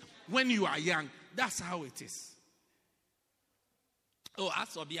feelings when you are young? That's how it is. Oh, as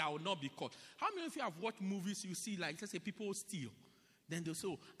for me, I will not be caught. How many of you have watched movies you see, like, let's say people steal? Then they'll say,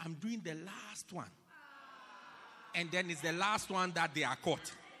 oh, I'm doing the last one. And then it's the last one that they are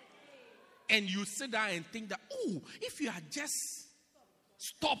caught. And you sit down and think that, oh, if you had just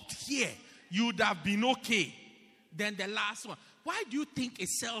stopped here, you would have been okay. Then the last one. Why do you think it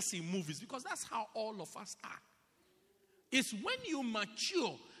sells in movies? Because that's how all of us are. It's when you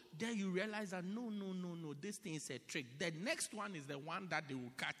mature, then you realize that no, this thing is a trick. The next one is the one that they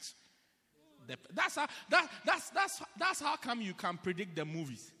will catch. That's how come you can predict the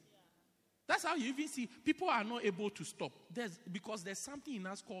movies. That's how you even see people are not able to stop. Because there's something in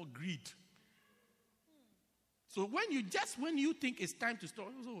us called greed. So when you think it's time to stop,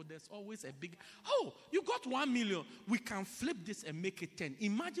 there's always a big, you got 1 million. We can flip this and make it 10.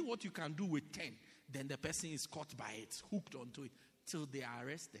 Imagine what you can do with 10. Then the person is caught by it, hooked onto it, till they are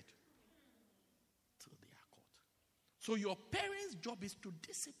arrested. Till they are caught. So your parents' job is to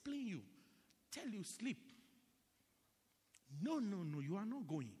discipline you. Tell you, sleep. No, you are not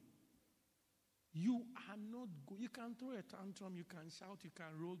going. You are not going. You can throw a tantrum, you can shout, you can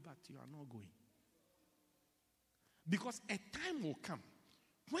roll, but you are not going. Because a time will come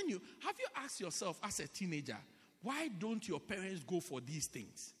when have you asked yourself as a teenager, why don't your parents go for these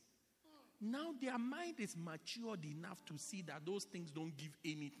things? Now their mind is matured enough to see that those things don't give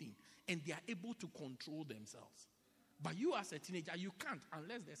anything and they are able to control themselves. But you as a teenager, you can't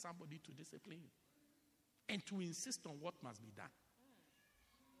unless there's somebody to discipline you and to insist on what must be done.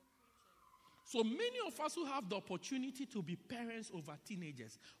 So many of us who have the opportunity to be parents over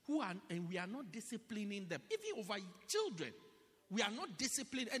teenagers, and we are not disciplining them, even over children, we are not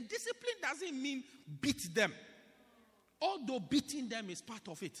disciplining. And discipline doesn't mean beat them, although beating them is part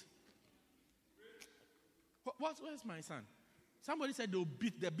of it. Where's my son? Somebody said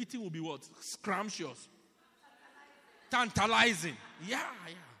the beating will be what? Scrumptious. Tantalizing. Yeah.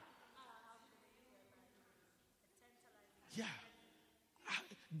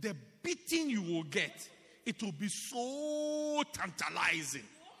 The beating you will get, it will be so tantalizing.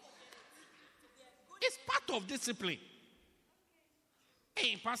 It's part of discipline.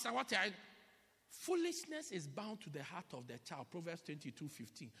 Hey, Pastor, foolishness is bound to the heart of the child. Proverbs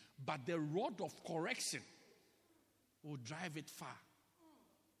 22:15. But the rod of correction will drive it far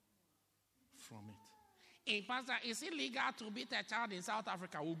from it. Hey, Pastor, is it legal to beat a child in South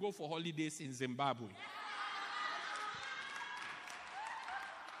Africa? We'll go for holidays in Zimbabwe.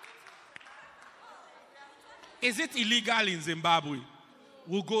 Is it illegal in Zimbabwe?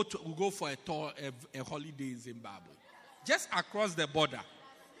 We'll go for a holiday in Zimbabwe. Just across the border.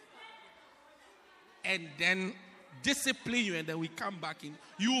 And then discipline you, and then we come back in.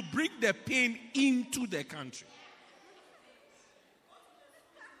 You bring the pain into the country.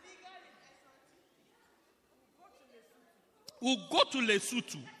 We'll go to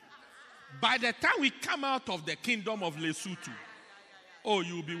Lesotho. By the time we come out of the kingdom of Lesotho,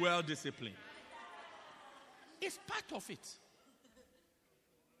 you'll be well disciplined. It's part of it.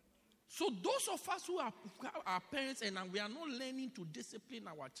 So those of us who are parents and we are not learning to discipline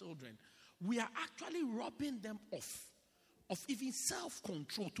our children, we are actually robbing them of even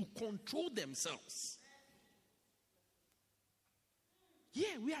self-control, to control themselves.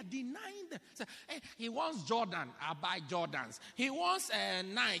 Yeah, we are denying them. So, hey, he wants Jordan, I buy Jordans. He wants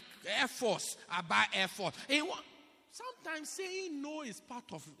Nike, Air Force, I buy Air Force. Sometimes saying no is part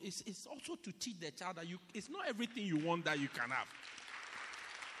of it. It's also to teach the child that it's not everything you want that you can have.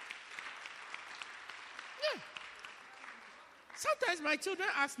 Yeah. Sometimes my children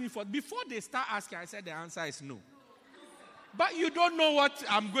ask me before they start asking, I said the answer is no. But you don't know what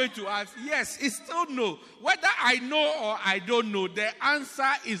I'm going to ask. Yes, it's still no. Whether I know or I don't know, the answer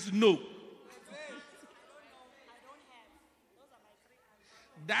is no.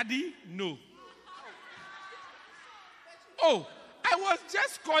 Daddy, no. Oh, I was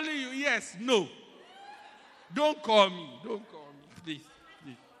just calling you. Yes, no. Don't call me. Don't call me, please.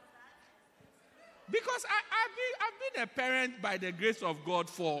 Because I've been a parent by the grace of God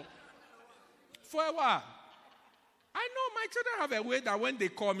for a while. I know my children have a way that when they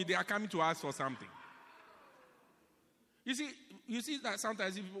call me, they are coming to ask for something. You see that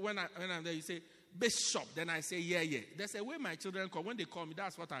sometimes when I'm there, you say, Bishop, then I say, yeah. There's a way my children call. When they call me,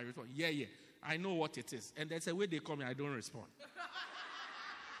 that's what I respond. Yeah. I know what it is. And there's a way they call me, I don't respond.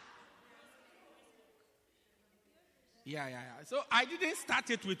 Yeah. So I didn't start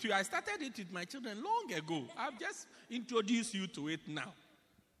it with you. I started it with my children long ago. I've just introduced you to it now.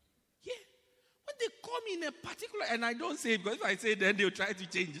 Yeah. When they call me in a particular, and I don't say it because if I say it, then they'll try to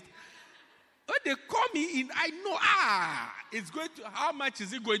change it. When they call me in, I know, how much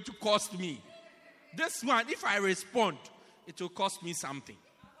is it going to cost me? This one, if I respond, it will cost me something.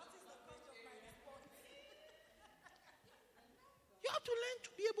 You have to learn to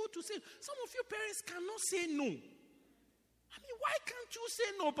be able to say. Some of your parents cannot say no. Why can't you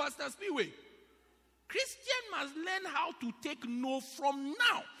say no, Pastor Spiwe? Christian must learn how to take no from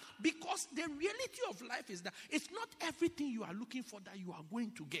now. Because the reality of life is that it's not everything you are looking for that you are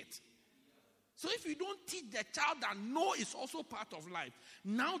going to get. So if you don't teach the child that no is also part of life,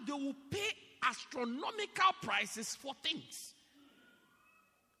 now they will pay astronomical prices for things.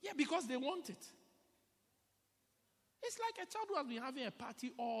 Yeah, because they want it. It's like a child who has been having a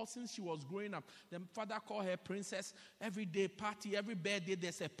party all since she was growing up. The father called her princess. Every day party, every birthday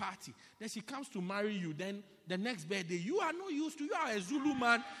there's a party. Then she comes to marry you. Then the next birthday, you are not used to. You are a Zulu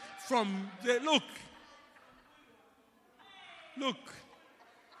man from the look.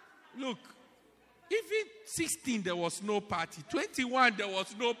 Even 16 there was no party. 21 there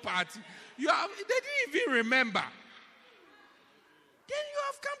was no party. They didn't even remember. Then you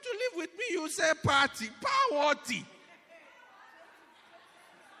have come to live with me. You say party, party.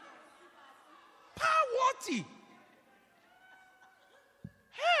 Party.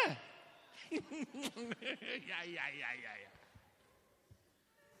 Hey. Yeah.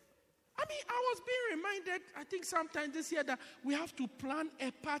 I was being reminded, I think sometime this year, that we have to plan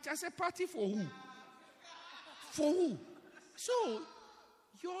a party. I said, party for who? For who? So,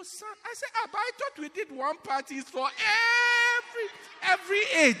 your son, I said, but I thought we did one party for every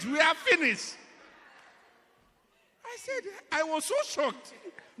age. We are finished. I said, I was so shocked.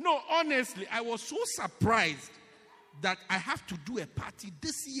 No, honestly, I was so surprised that I have to do a party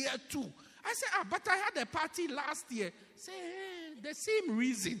this year too. I said, but I had a party last year. Say, the same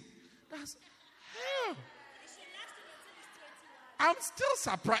reason. That's, I'm still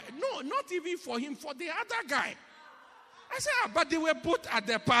surprised. No, not even for him, for the other guy. I said, but they were both at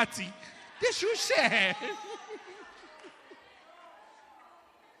the party. They should share.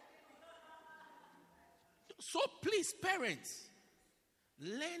 So please, parents,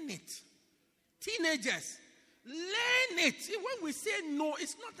 learn it. Teenagers, learn it. When we say no,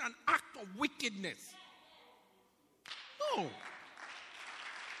 it's not an act of wickedness. No.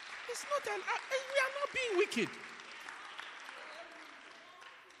 It's not an act. We are not being wicked.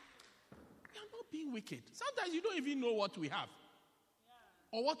 We are not being wicked. Sometimes you don't even know what we have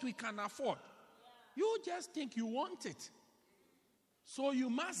or what we can afford. You just think you want it. So you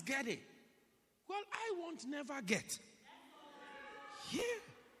must get it. Well, I won't never get. Yeah.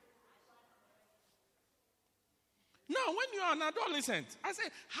 Now, when you are an adolescent, I say,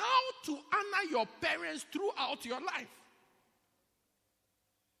 how to honor your parents throughout your life.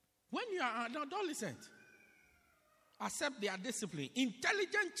 When you are an adolescent, accept their discipline.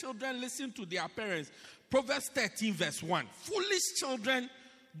 Intelligent children listen to their parents. Proverbs 13 verse 1. Foolish children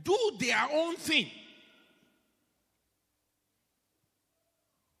do their own thing.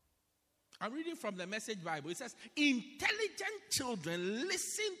 I'm reading from the Message Bible. It says, intelligent children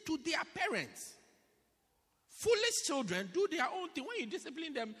listen to their parents. Foolish children do their own thing. When you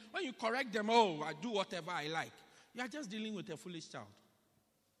discipline them, when you correct them, I do whatever I like. You are just dealing with a foolish child.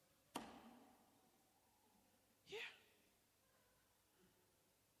 Yeah.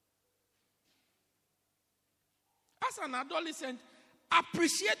 As an adolescent,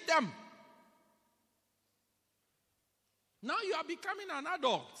 appreciate them. Now you are becoming an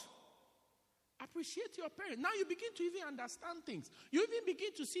adult. Appreciate your parents. Now you begin to even understand things. You even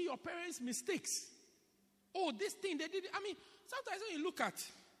begin to see your parents' mistakes. Oh, this thing they did. Sometimes when you look at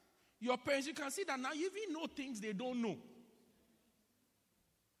your parents, you can see that now you even know things they don't know.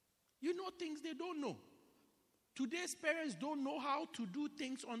 You know things they don't know. Today's parents don't know how to do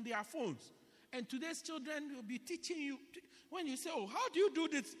things on their phones. And today's children will be teaching you. When you say, oh, how do you do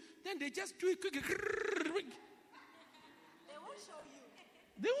this? Then they just do it quickly. They won't show you.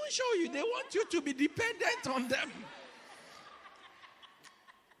 They won't show you. They want you to be dependent on them.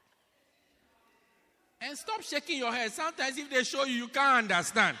 And stop shaking your head. Sometimes if they show you, you can't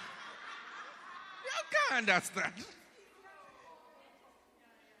understand. You can't understand.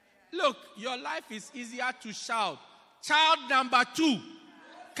 Look, your life is easier to shout. Child number 2,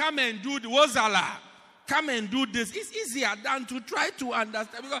 come and do the wozala. Come and do this. It's easier than to try to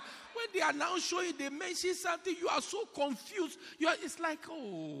understand. Because when they are now showing, they mention something, you are so confused. It's like,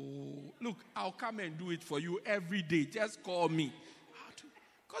 oh, look, I'll come and do it for you every day. Just call me.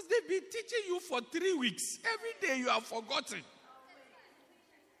 Because they've been teaching you for 3 weeks. Every day you have forgotten.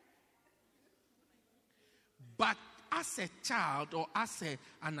 But as a child or as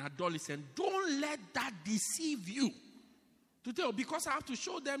an adolescent, don't let that deceive you. To tell, because I have to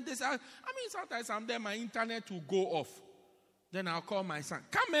show them this. I mean, sometimes I'm there, my internet will go off. Then I'll call my son.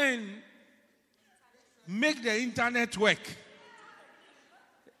 Come in. Make the internet work.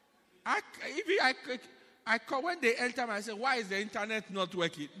 I call when they enter, I say, why is the internet not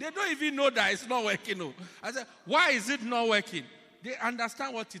working? They don't even know that it's not working. No. I say, why is it not working? They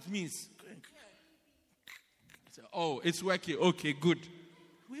understand what it means. I say, oh, it's working. Okay, good.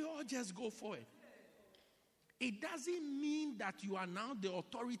 We all just go for it. It doesn't mean that you are now the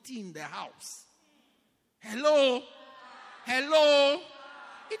authority in the house. Hello? Hello?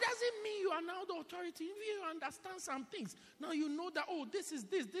 It doesn't mean you are now the authority. Even you understand some things. Now you know that, oh, this is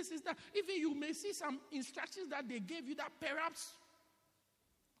this is that. Even you may see some instructions that they gave you that perhaps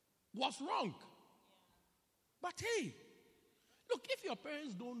was wrong. But hey, look, if your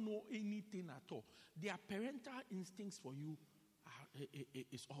parents don't know anything at all, their parental instincts for you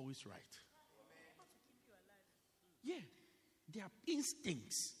is always right. Yeah, their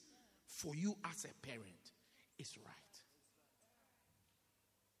instincts for you as a parent is right.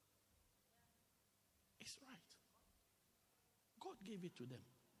 It's right. God gave it to them.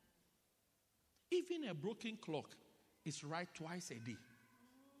 Even a broken clock is right twice a day.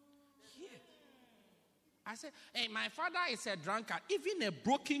 Yeah. I said, hey, my father is a drunkard. Even a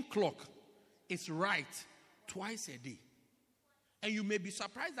broken clock is right twice a day. And you may be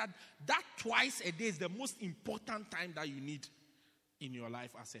surprised that twice a day is the most important time that you need in your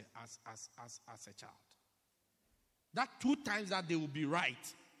life as a child. That 2 times that they will be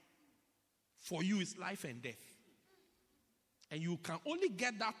right for you is life and death. And you can only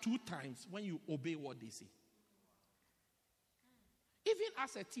get that 2 times when you obey what they say. Even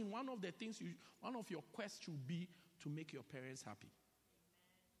as a teen, one of your quests should be to make your parents happy.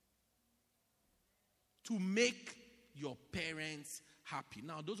 To make your parents happy.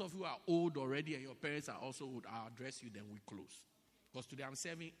 Now, those of you who are old already and your parents are also old, I'll address you, then we close. Because today I'm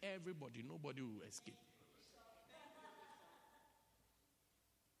serving everybody. Nobody will escape.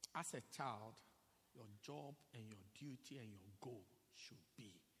 As a child, your job and your duty and your goal should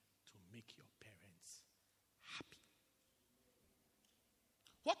be to make your parents happy.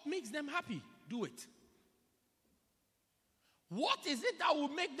 What makes them happy? Do it. What is it that will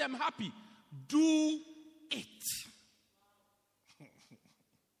make them happy? Do it.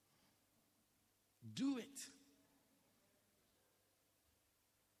 Do it.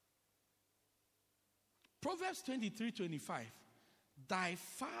 Proverbs 23:25. Thy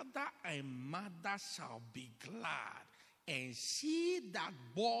father and mother shall be glad, and she that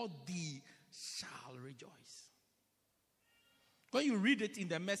bore thee shall rejoice. When you read it in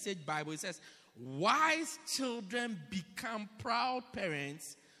the Message Bible, it says, wise children become proud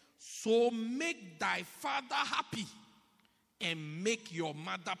parents, so make thy father happy and make your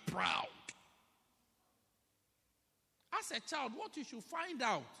mother proud. As a child, what you should find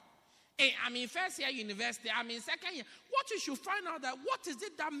out, hey, I'm in first year university, I'm in second year, what you should find out that what is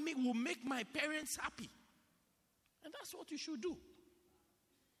it that will make my parents happy? And that's what you should do.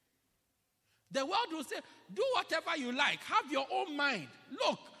 The world will say, do whatever you like, have your own mind.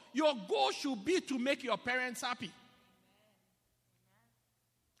 Look, your goal should be to make your parents happy.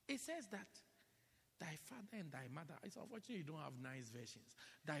 It says that thy father and thy mother, it's unfortunate you don't have nice versions.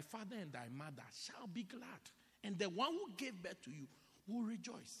 Thy father and thy mother shall be glad, and the one who gave birth to you will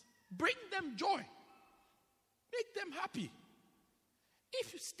rejoice. Bring them joy. Make them happy.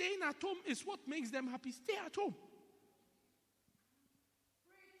 If staying at home is what makes them happy, stay at home.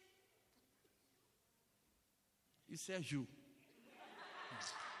 He says you.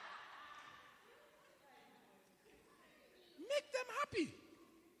 Make them happy.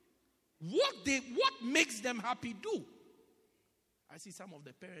 What makes them happy, do. I see some of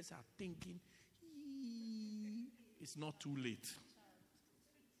the parents are thinking, It's not too late.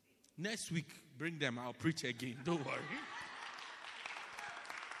 Next week, bring them. I'll preach again. Don't worry.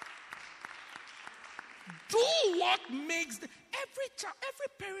 Do what makes every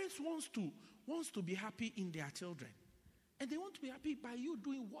parent wants to be happy in their children. And they want to be happy by you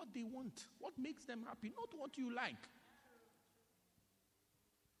doing what they want. What makes them happy, not what you like.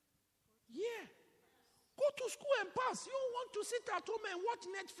 Yeah. Go to school and pass. You don't want to sit at home and watch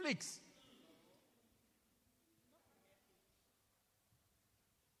Netflix.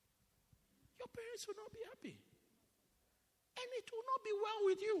 Your parents will not be happy. And it will not be well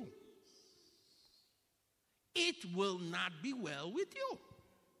with you. It will not be well with you.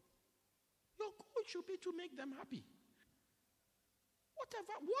 Your goal should be to make them happy. What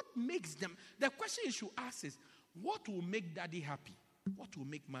makes them, the question you should ask is, what will make daddy happy? What will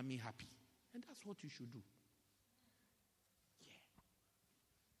make mommy happy? And that's what you should do.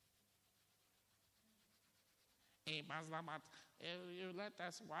 Yeah. Hey, Pastor, but you let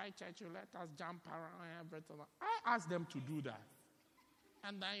us, why church, you let us jump around and everything. I asked them to do that.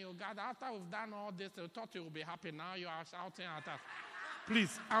 And then you got, after we've done all this, you thought you would be happy. Now you are shouting at us.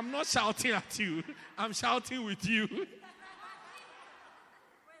 Please, I'm not shouting at you. I'm shouting with you.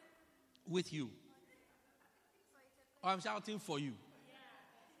 With you. Or I'm shouting for you.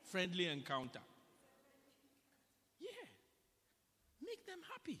 Friendly encounter. Yeah. Make them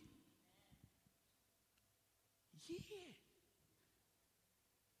happy. Yeah.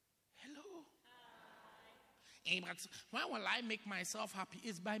 Hello. But when will I make myself happy?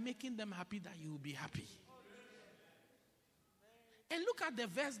 It's by making them happy that you will be happy. And look at the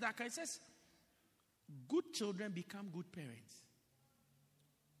verse that it says, good children become good parents.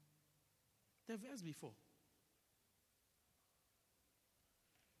 The verse before.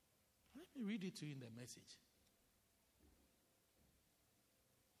 Let me read it to you in the message.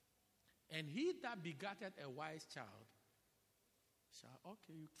 And he that begotteth a wise child shall,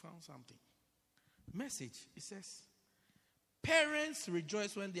 okay, you found something. Message, it says, parents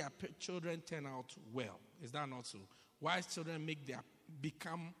rejoice when their children turn out well. Is that not so? Wise children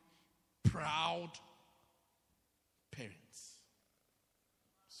become proud parents.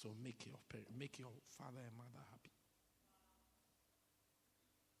 So make your father and mother happy.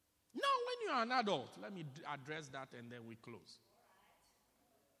 Now, when you are an adult, let me address that and then we close.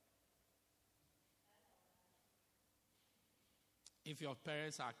 If your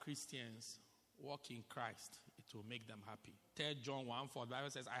parents are Christians, walk in Christ, it will make them happy. 3 John 1:4, the Bible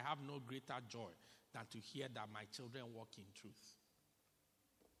says, I have no greater joy than to hear that my children walk in truth.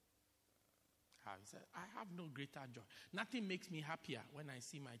 He said, I have no greater joy. Nothing makes me happier when I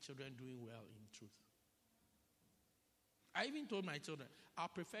see my children doing well in truth. I even told my children, I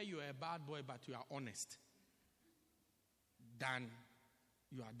prefer you are a bad boy, but you are honest, than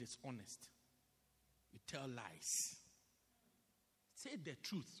you are dishonest. You tell lies. Say the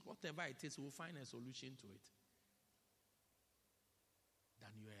truth. Whatever it is, we'll find a solution to it.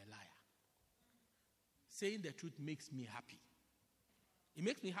 Than you are a liar. Saying the truth makes me happy. It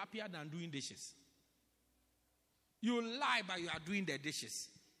makes me happier than doing dishes. You lie, but you are doing the dishes.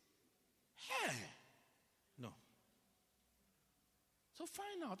 Hey. No. So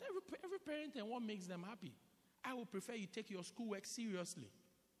find out. Every parent and what makes them happy. I would prefer you take your schoolwork seriously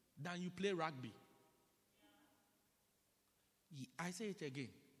than you play rugby. I say it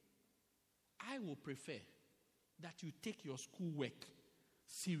again. I would prefer that you take your schoolwork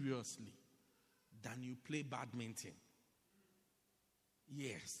seriously than you play badminton.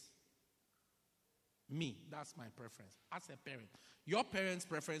 Yes. Me, that's my preference. As a parent. Your parents'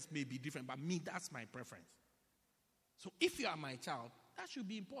 preference may be different, but me, that's my preference. So if you are my child, that should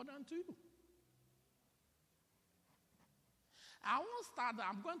be important to you. I won't start.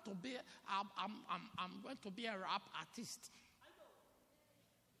 I'm going to be a rap artist.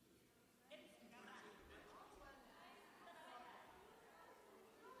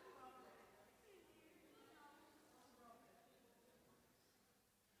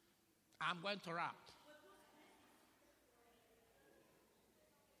 I'm going to rap.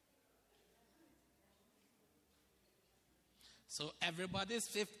 So everybody's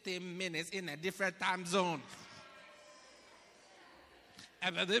 15 minutes in a different time zone. I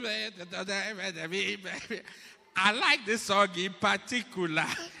like this song in particular.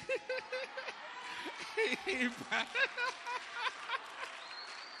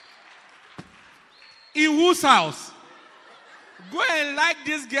 In whose house? Go and like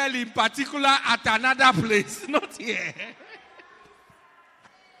this girl in particular at another place, not here.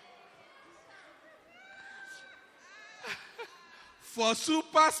 For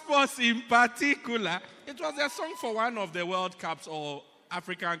Super Sports in particular, it was a song for one of the World Cups or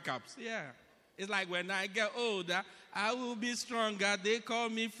African Cups. Yeah. It's like when I get older, I will be stronger. They call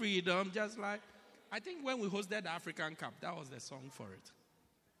me freedom. Just like, I think when we hosted the African Cup, that was the song for it.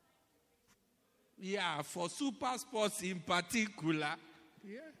 Yeah, for super sports in particular.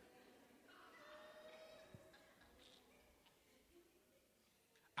 Yeah.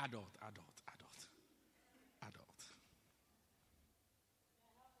 Adult.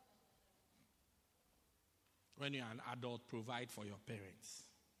 When you're an adult, provide for your parents.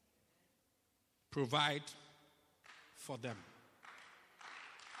 Provide for them.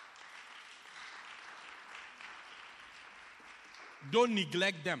 Don't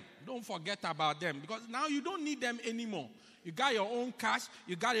neglect them. Don't forget about them. Because now you don't need them anymore. You got your own cash.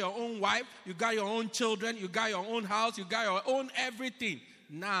 You got your own wife. You got your own children. You got your own house. You got your own everything.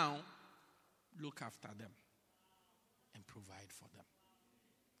 Now, look after them and provide for them.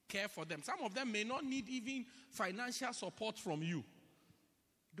 Care for them. Some of them may not need even financial support from you.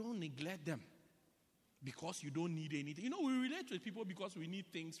 Don't neglect them because you don't need anything. You know, we relate with people because we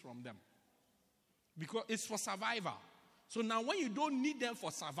need things from them. Because it's for survival. So now when you don't need them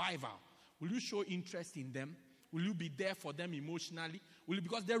for survival, will you show interest in them? Will you be there for them emotionally? Will you,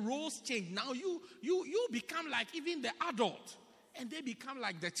 because the roles change. Now you become like even the adult and they become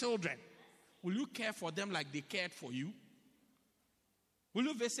like the children. Will you care for them like they cared for you? Will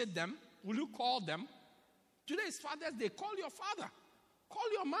you visit them? Will you call them? Today is Father's Day. Call your father. Call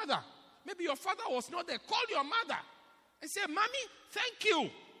your mother. Maybe your father was not there. Call your mother and say, Mommy, thank you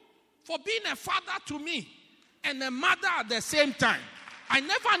for being a father to me and a mother at the same time. I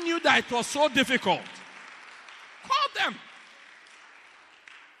never knew that it was so difficult. Call them.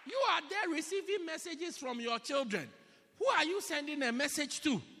 You are there receiving messages from your children. Who are you sending a message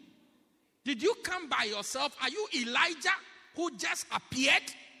to? Did you come by yourself? Are you Elijah who just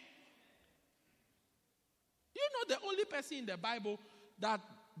appeared? You know the only person in the Bible that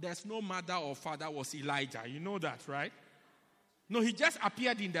there's no mother or father was Elijah. You know that, right? No, he just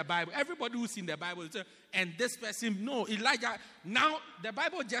appeared in the Bible. Everybody who's in the Bible, and this person, no, Elijah. Now, the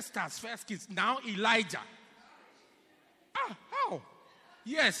Bible just starts, First Kings. Now, Elijah. Ah, how?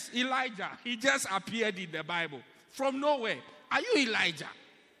 Yes, Elijah. He just appeared in the Bible. From nowhere. Are you Elijah?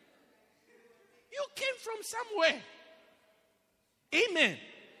 You came from somewhere. Amen.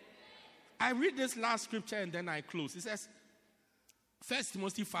 I read this last scripture and then I close. It says, 1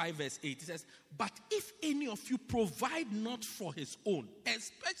 Timothy 5 verse 8. It says, but if any of you provide not for his own,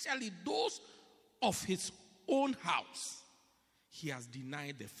 especially those of his own house, he has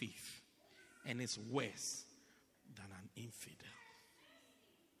denied the faith and is worse than an infidel.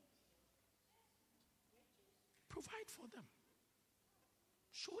 Provide for them.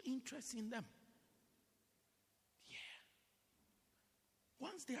 Show interest in them.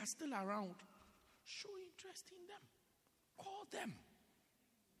 Once they are still around, show interest in them. Call them.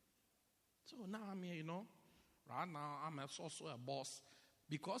 So now I'm here, right now I'm also a boss.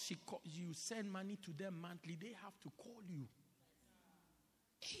 Because you send money to them monthly, they have to call you.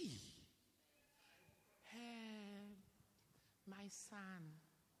 Hey, my son,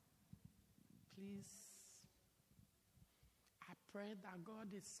 please, I pray that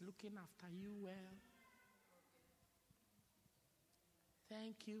God is looking after you well.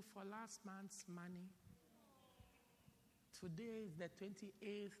 Thank you for last month's money. Today is the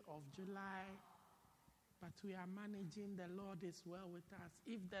 28th of July, but we are managing. The Lord is well with us.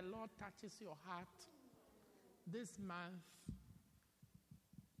 If the Lord touches your heart this month,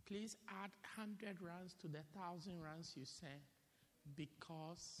 please add 100 rands to the 1,000 rands you send,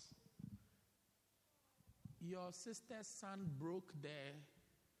 because your sister's son broke the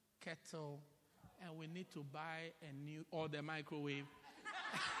kettle and we need to buy a new, or the microwave.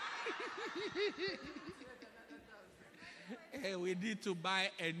 We need to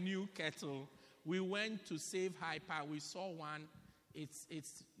buy a new kettle. We went to Save Hyper. We saw one. It's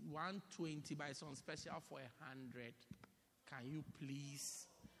 120, but it's on special for 100. Can you please?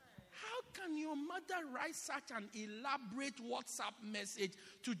 How can your mother write such an elaborate WhatsApp message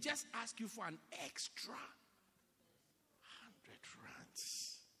to just ask you for an extra 100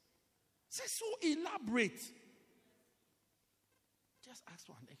 rands? It's so elaborate. Just ask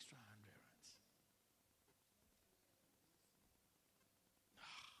for an extra 100 rands.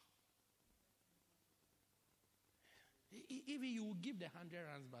 Even you will give the 100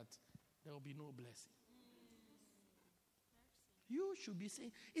 rands, but there will be no blessing. You should be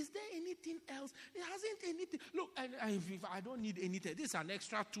saying, is there anything else? It hasn't anything. Look, if I don't need anything, this is an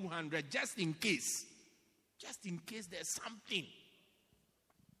extra 200 just in case. Just in case there's something.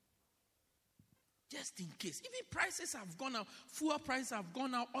 Just in case. Even prices have gone up. Fuel prices have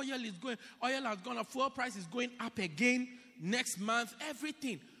gone up. Oil has gone up. Fuel price is going up again next month.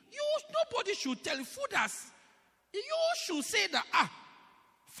 Everything. Nobody should tell you. Food as you should say that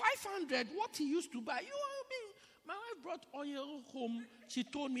 500 what he used to buy. My wife brought oil home. She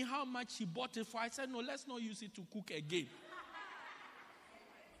told me how much she bought it for. I said, no, let's not use it to cook again.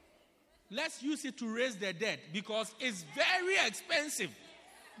 Let's use it to raise the dead because it's very expensive.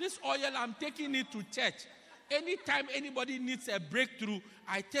 This oil, I'm taking it to church. Anytime anybody needs a breakthrough,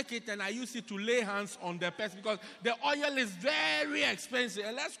 I take it and I use it to lay hands on the person because the oil is very expensive.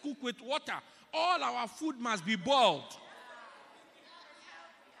 And let's cook with water. All our food must be boiled.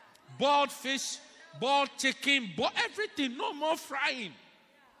 Boiled fish, boiled chicken, boiled everything. No more frying.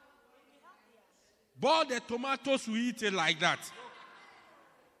 Boil the tomatoes, we eat it like that.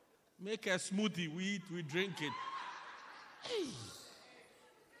 Make a smoothie, we eat, we drink it. Hey.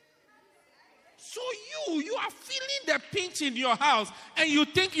 So you are feeling the pinch in your house and you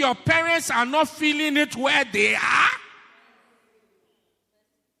think your parents are not feeling it where they are?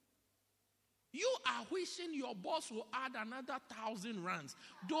 You are wishing your boss will add another 1,000 rands.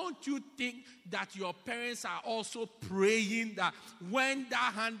 Don't you think that your parents are also praying that when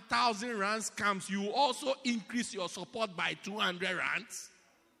that 1,000 rands comes, you also increase your support by 200 rands?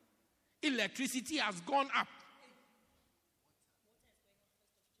 Electricity has gone up.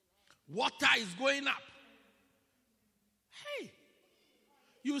 Water is going up. Hey,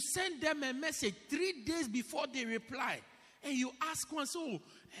 you send them a message 3 days before they reply. And you ask one,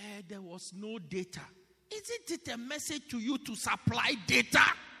 there was no data. Isn't it a message to you to supply data?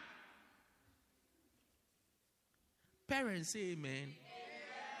 Parents say amen. Amen.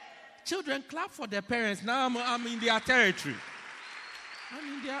 Children, clap for their parents. Now I'm in their territory.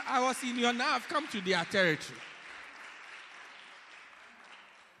 I was in your, now I've come to their territory.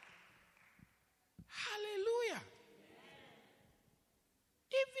 Hallelujah.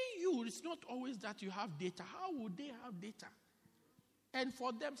 Even you, it's not always that you have data. How would they have data? And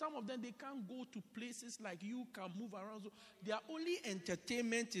for them, some of them, they can't go to places like you can move around. So their only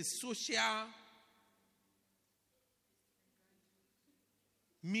entertainment is social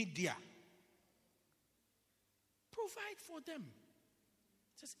media. Provide for them.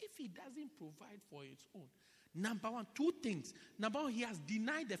 Just if he doesn't provide for its own. Number one, 2 things. Number one, he has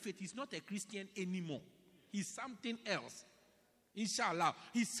denied the faith. He's not a Christian anymore. He's something else. Inshallah.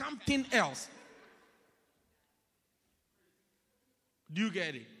 He's something else. Do you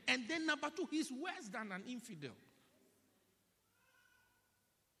get it? And then number 2, he's worse than an infidel.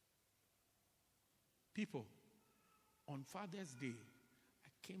 People, on Father's Day,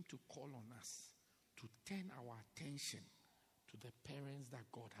 I came to call on us to turn our attention to the parents that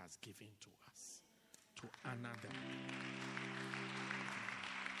God has given to us, to honor them,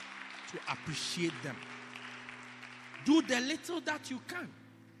 to appreciate them. Do the little that you can.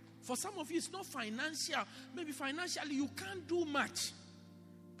 For some of you, it's not financial. Maybe financially you can't do much.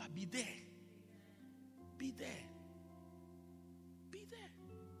 But be there. Be there. Be there.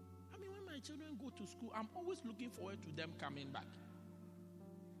 I mean, when my children go to school, I'm always looking forward to them coming back.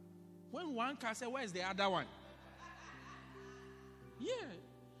 When one can say, where's the other one? Yeah.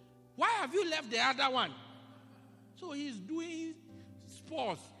 Why have you left the other one? So he's doing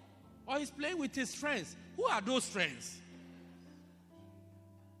sports or he's playing with his friends. Who are those friends?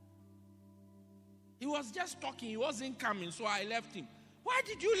 He was just talking. He wasn't coming, so I left him. Why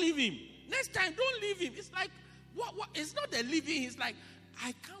did you leave him? Next time, don't leave him. It's like, what? It's not the leaving. It's like,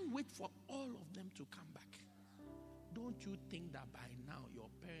 I can't wait for all of them to come back. Don't you think that by now your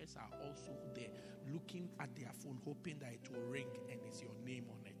parents are also there looking at their phone, hoping that it will ring and it's your name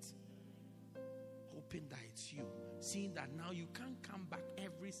on it? Hoping that it's you. Seeing that now you can't come back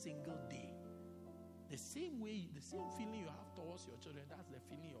every single day. The same way, the same feeling you have towards your children, that's the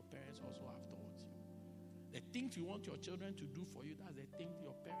feeling your parents also have towards you. The things you want your children to do for you, that's the things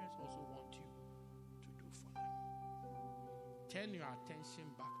your parents also want you to do for them. Turn your attention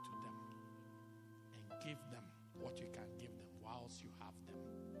back to them and give them what you can give them whilst you have them.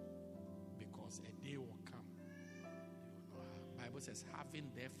 Because a day will come, you will know. The Bible says,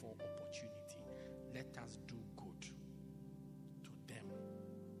 having therefore opportunity, let us do good to them,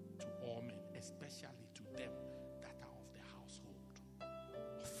 to all men, especially to them that are of the household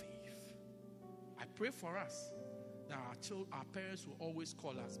of faith. I pray for us that our parents will always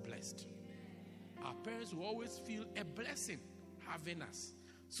call us blessed. Our parents will always feel a blessing having us,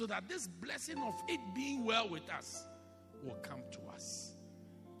 so that this blessing of it being well with us will come to us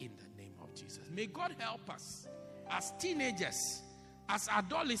in the name of Jesus. May God help us as teenagers, as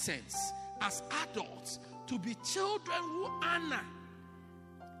adolescents, as adults, to be children who honor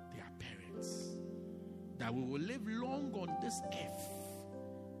their parents. That we will live long on this earth.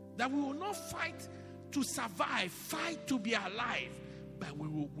 That we will not fight to survive, fight to be alive, but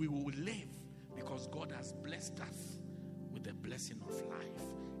we will live because God has blessed us with the blessing of life,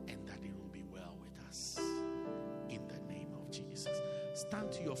 and that it will be well with us. In the name of Jesus.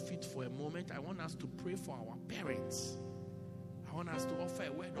 Stand to your feet for a moment. I want us to pray for our parents. I want us to offer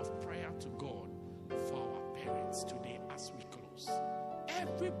a word of prayer to God for our parents today as we close.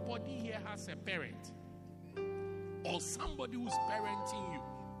 Everybody here has a parent or somebody who's parenting you.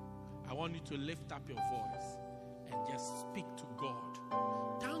 I want you to lift up your voice and just speak to God.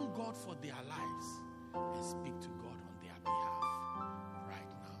 Thank God for their lives and speak to God on their behalf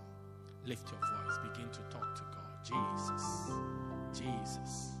right now. Lift your voice. Begin to talk to God. Jesus,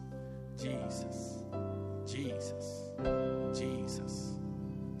 Jesus, Jesus, Jesus, Jesus,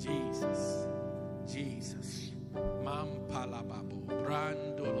 Jesus, Jesus. Mampalababo,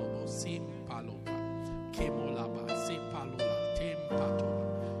 Brandolobo, Simpaloka, Kemolaba, Sepalola,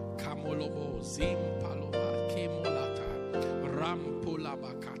 Tempatola, Kamolobo, Zimpaloba, Kemolata,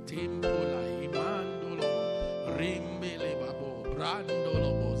 Rampolabaka, Tempola, Imandolobo, Rimbelebabo,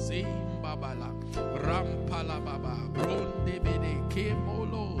 Brandolobo, Zimbabala, Rampalababa, Brondebede,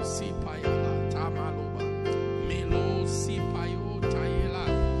 Kemolo, Sipayala, Tamaloba, Melo, Sipayo, Tayela,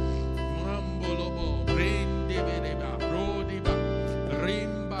 Mambolobo, Brendebedeba, Brodiba,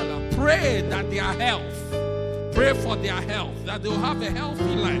 Rimbala. Pray that their health, pray for their health, that they will have a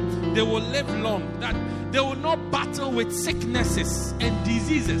healthy life, they will live long, that they will not battle with sicknesses and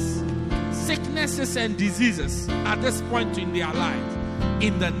diseases. Sicknesses and diseases at this point in their lives.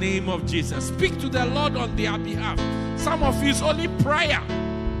 In the name of Jesus. Speak to the Lord on their behalf. Some of you, it's only prayer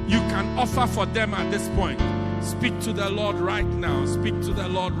you can offer for them at this point. Speak to the Lord right now. Speak to the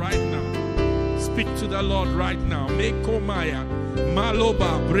Lord right now. Speak to the Lord right now. Mekomaya,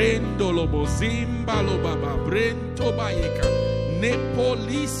 Maloba, Brendolobo, Zimbalobaba, Brentobayeka,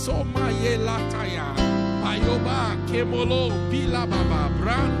 Nepoliso Mayelataya, Payoba, Kemolo, Bilababa,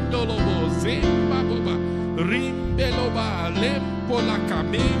 Brandolobo, Zimbaboba, Rimbeloba, Lempolaka,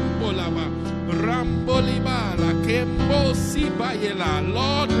 Mimbolaba, Ramboliba, La Kembo Sibayela.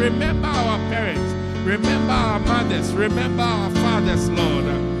 Lord, remember our parents, remember our mothers, remember our fathers, Lord.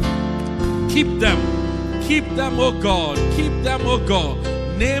 Keep them, O God, keep them, O God.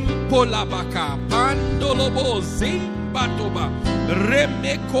 Nempolabaka, Pandolobo, Zimbatoba,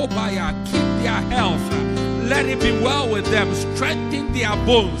 Remekobaya, keep their health. Let it be well with them. Strengthen their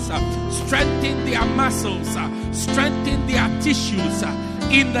bones, strengthen their muscles, strengthen their tissues.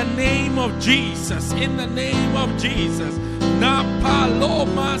 In the name of Jesus, in the name of Jesus. Na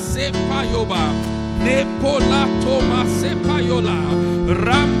paloma sepayoba, nepolatoma sepayola,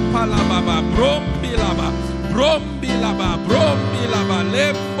 rampalababa, brombilaba, brombilaba, brombilaba,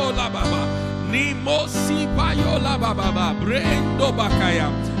 lembolababa, nimosi payola baba, brendo bakaya.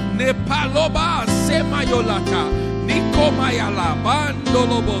 Nepaloba semayolata, nikomayala,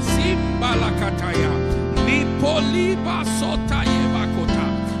 bandolobo simbalakataya, nipoliba sotayevakota,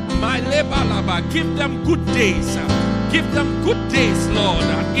 malebalaba. Give them good days, give them good days, Lord,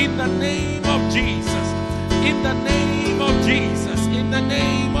 in the name of Jesus, in the name of Jesus, in the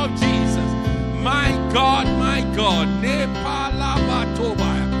name of Jesus. My God,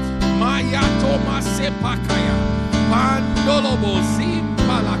 nepalabatoba, mayatoma sepakaya, bandolobo simbalakataya.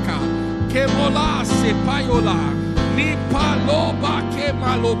 Kemola sepayola, ni paloba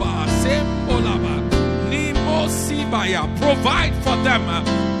kemaloba, sembolaba, ni mosibaya. Provide for them,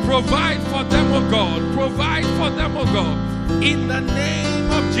 O God, provide for them, O God. In the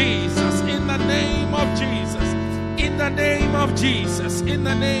name of Jesus, in the name of Jesus, in the name of Jesus, in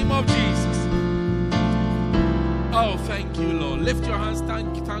the name of Jesus. Oh, thank you, Lord. Lift your hands.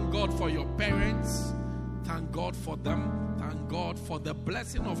 Thank God for your parents. Thank God for them. Thank God for the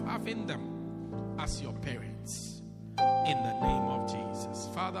blessing of having them as your parents. In the name of Jesus.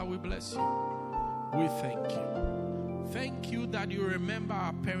 Father, we bless you. We thank you. Thank you that you remember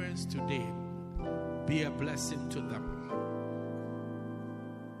our parents today. Be a blessing to them.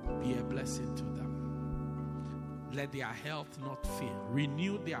 Be a blessing to them. Let their health not fail.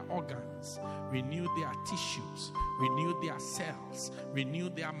 Renew their organs. Renew their tissues. Renew their cells. Renew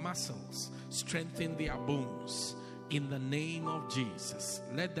their muscles. Strengthen their bones. In the name of Jesus.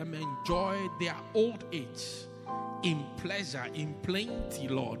 Let them enjoy their old age in pleasure, in plenty,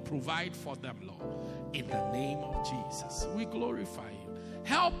 Lord. Provide for them, Lord. In the name of Jesus. We glorify you.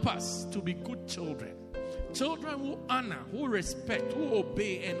 Help us to be good children. Children who honor, who respect, who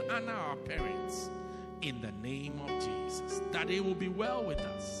obey and honor our parents. In the name of Jesus. That it will be well with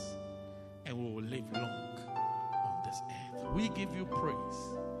us and we will live long on this earth. We give you praise.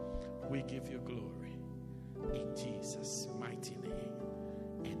 We give you glory. In Jesus' mighty name.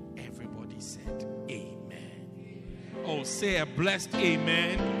 And everybody said, Amen. Oh, say a blessed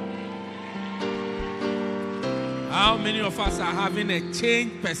amen. How many of us are having a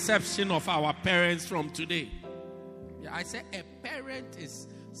changed perception of our parents from today? Yeah, I said a parent is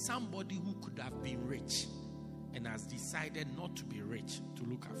somebody who could have been rich and has decided not to be rich to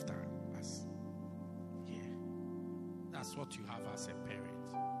look after us. Yeah. That's what you have as a parent.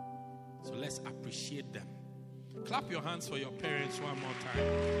 So let's appreciate them. Clap your hands for your parents one more time.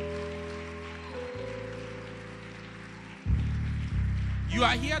 You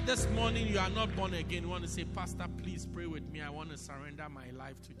are here this morning, you are not born again. You want to say, Pastor, please pray with me. I want to surrender my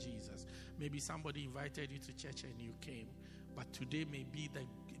life to Jesus. Maybe somebody invited you to church and you came. But today may be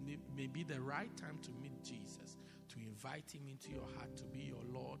the right time to meet Jesus, to invite him into your heart to be your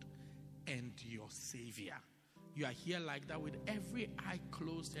Lord and your Savior. You are here like that with every eye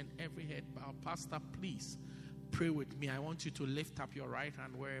closed and every head bowed. Pastor, please pray with me. I want you to lift up your right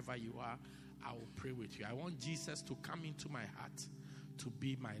hand wherever you are. I will pray with you. I want Jesus to come into my heart, to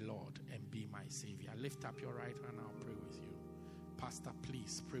be my Lord and be my Savior. Lift up your right hand, I'll pray with you. Pastor,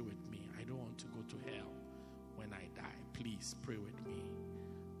 please pray with me. I don't want to go to hell when I die. Please pray with me.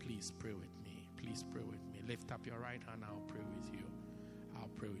 Please pray with me. Please pray with me. Lift up your right hand, I'll pray with you. I'll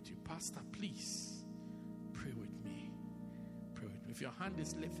pray with you. Pastor, please pray with me. Pray with me. If your hand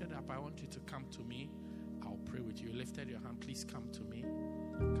is lifted up, I want you to come to me. I'll pray with you. You lifted your hand, please come to me.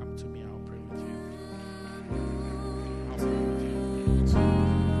 Come to me, I'll pray with you. I'll pray with you.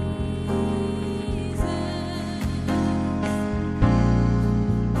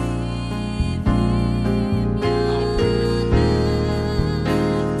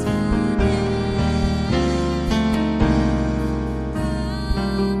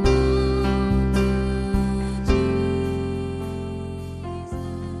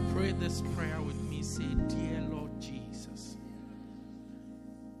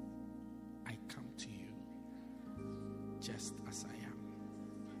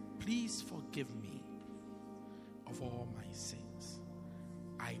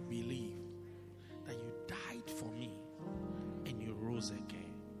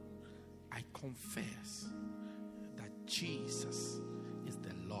 Confess that Jesus is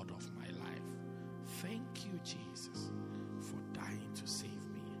the Lord of my life. Thank you, Jesus, for dying to save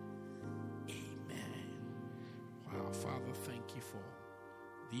me. Amen. Wow, Father, thank you for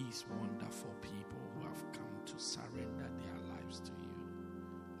these wonderful people who have come to surrender their lives to you.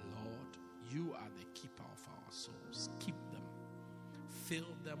 Lord, you are the keeper of our souls. Keep them.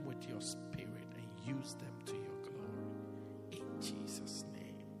 Fill them with your spirit and use them to your glory. In Jesus' name.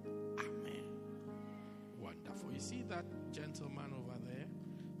 You see that gentleman over there?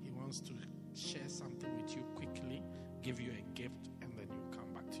 He wants to share something with you quickly, give you a gift, and then you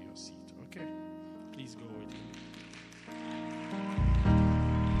come back to your seat. Okay? Please go with him.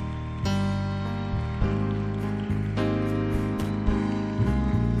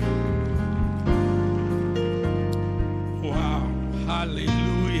 Wow.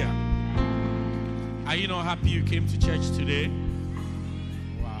 Hallelujah. Are you not happy you came to church today?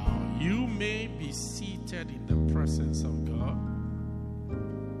 Wow. You may be seated in the presence of God.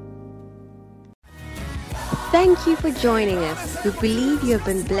 Thank you for joining us. We believe you have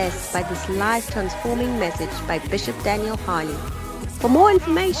been blessed by this life-transforming message by Bishop Daniel Harley. For more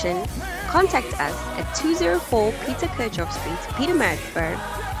information, contact us at 204 Peter Kirchhoff Street, Pietermaritzburg,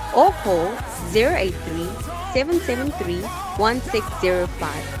 or call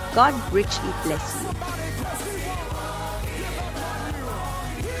 083-773-1605. God richly bless you.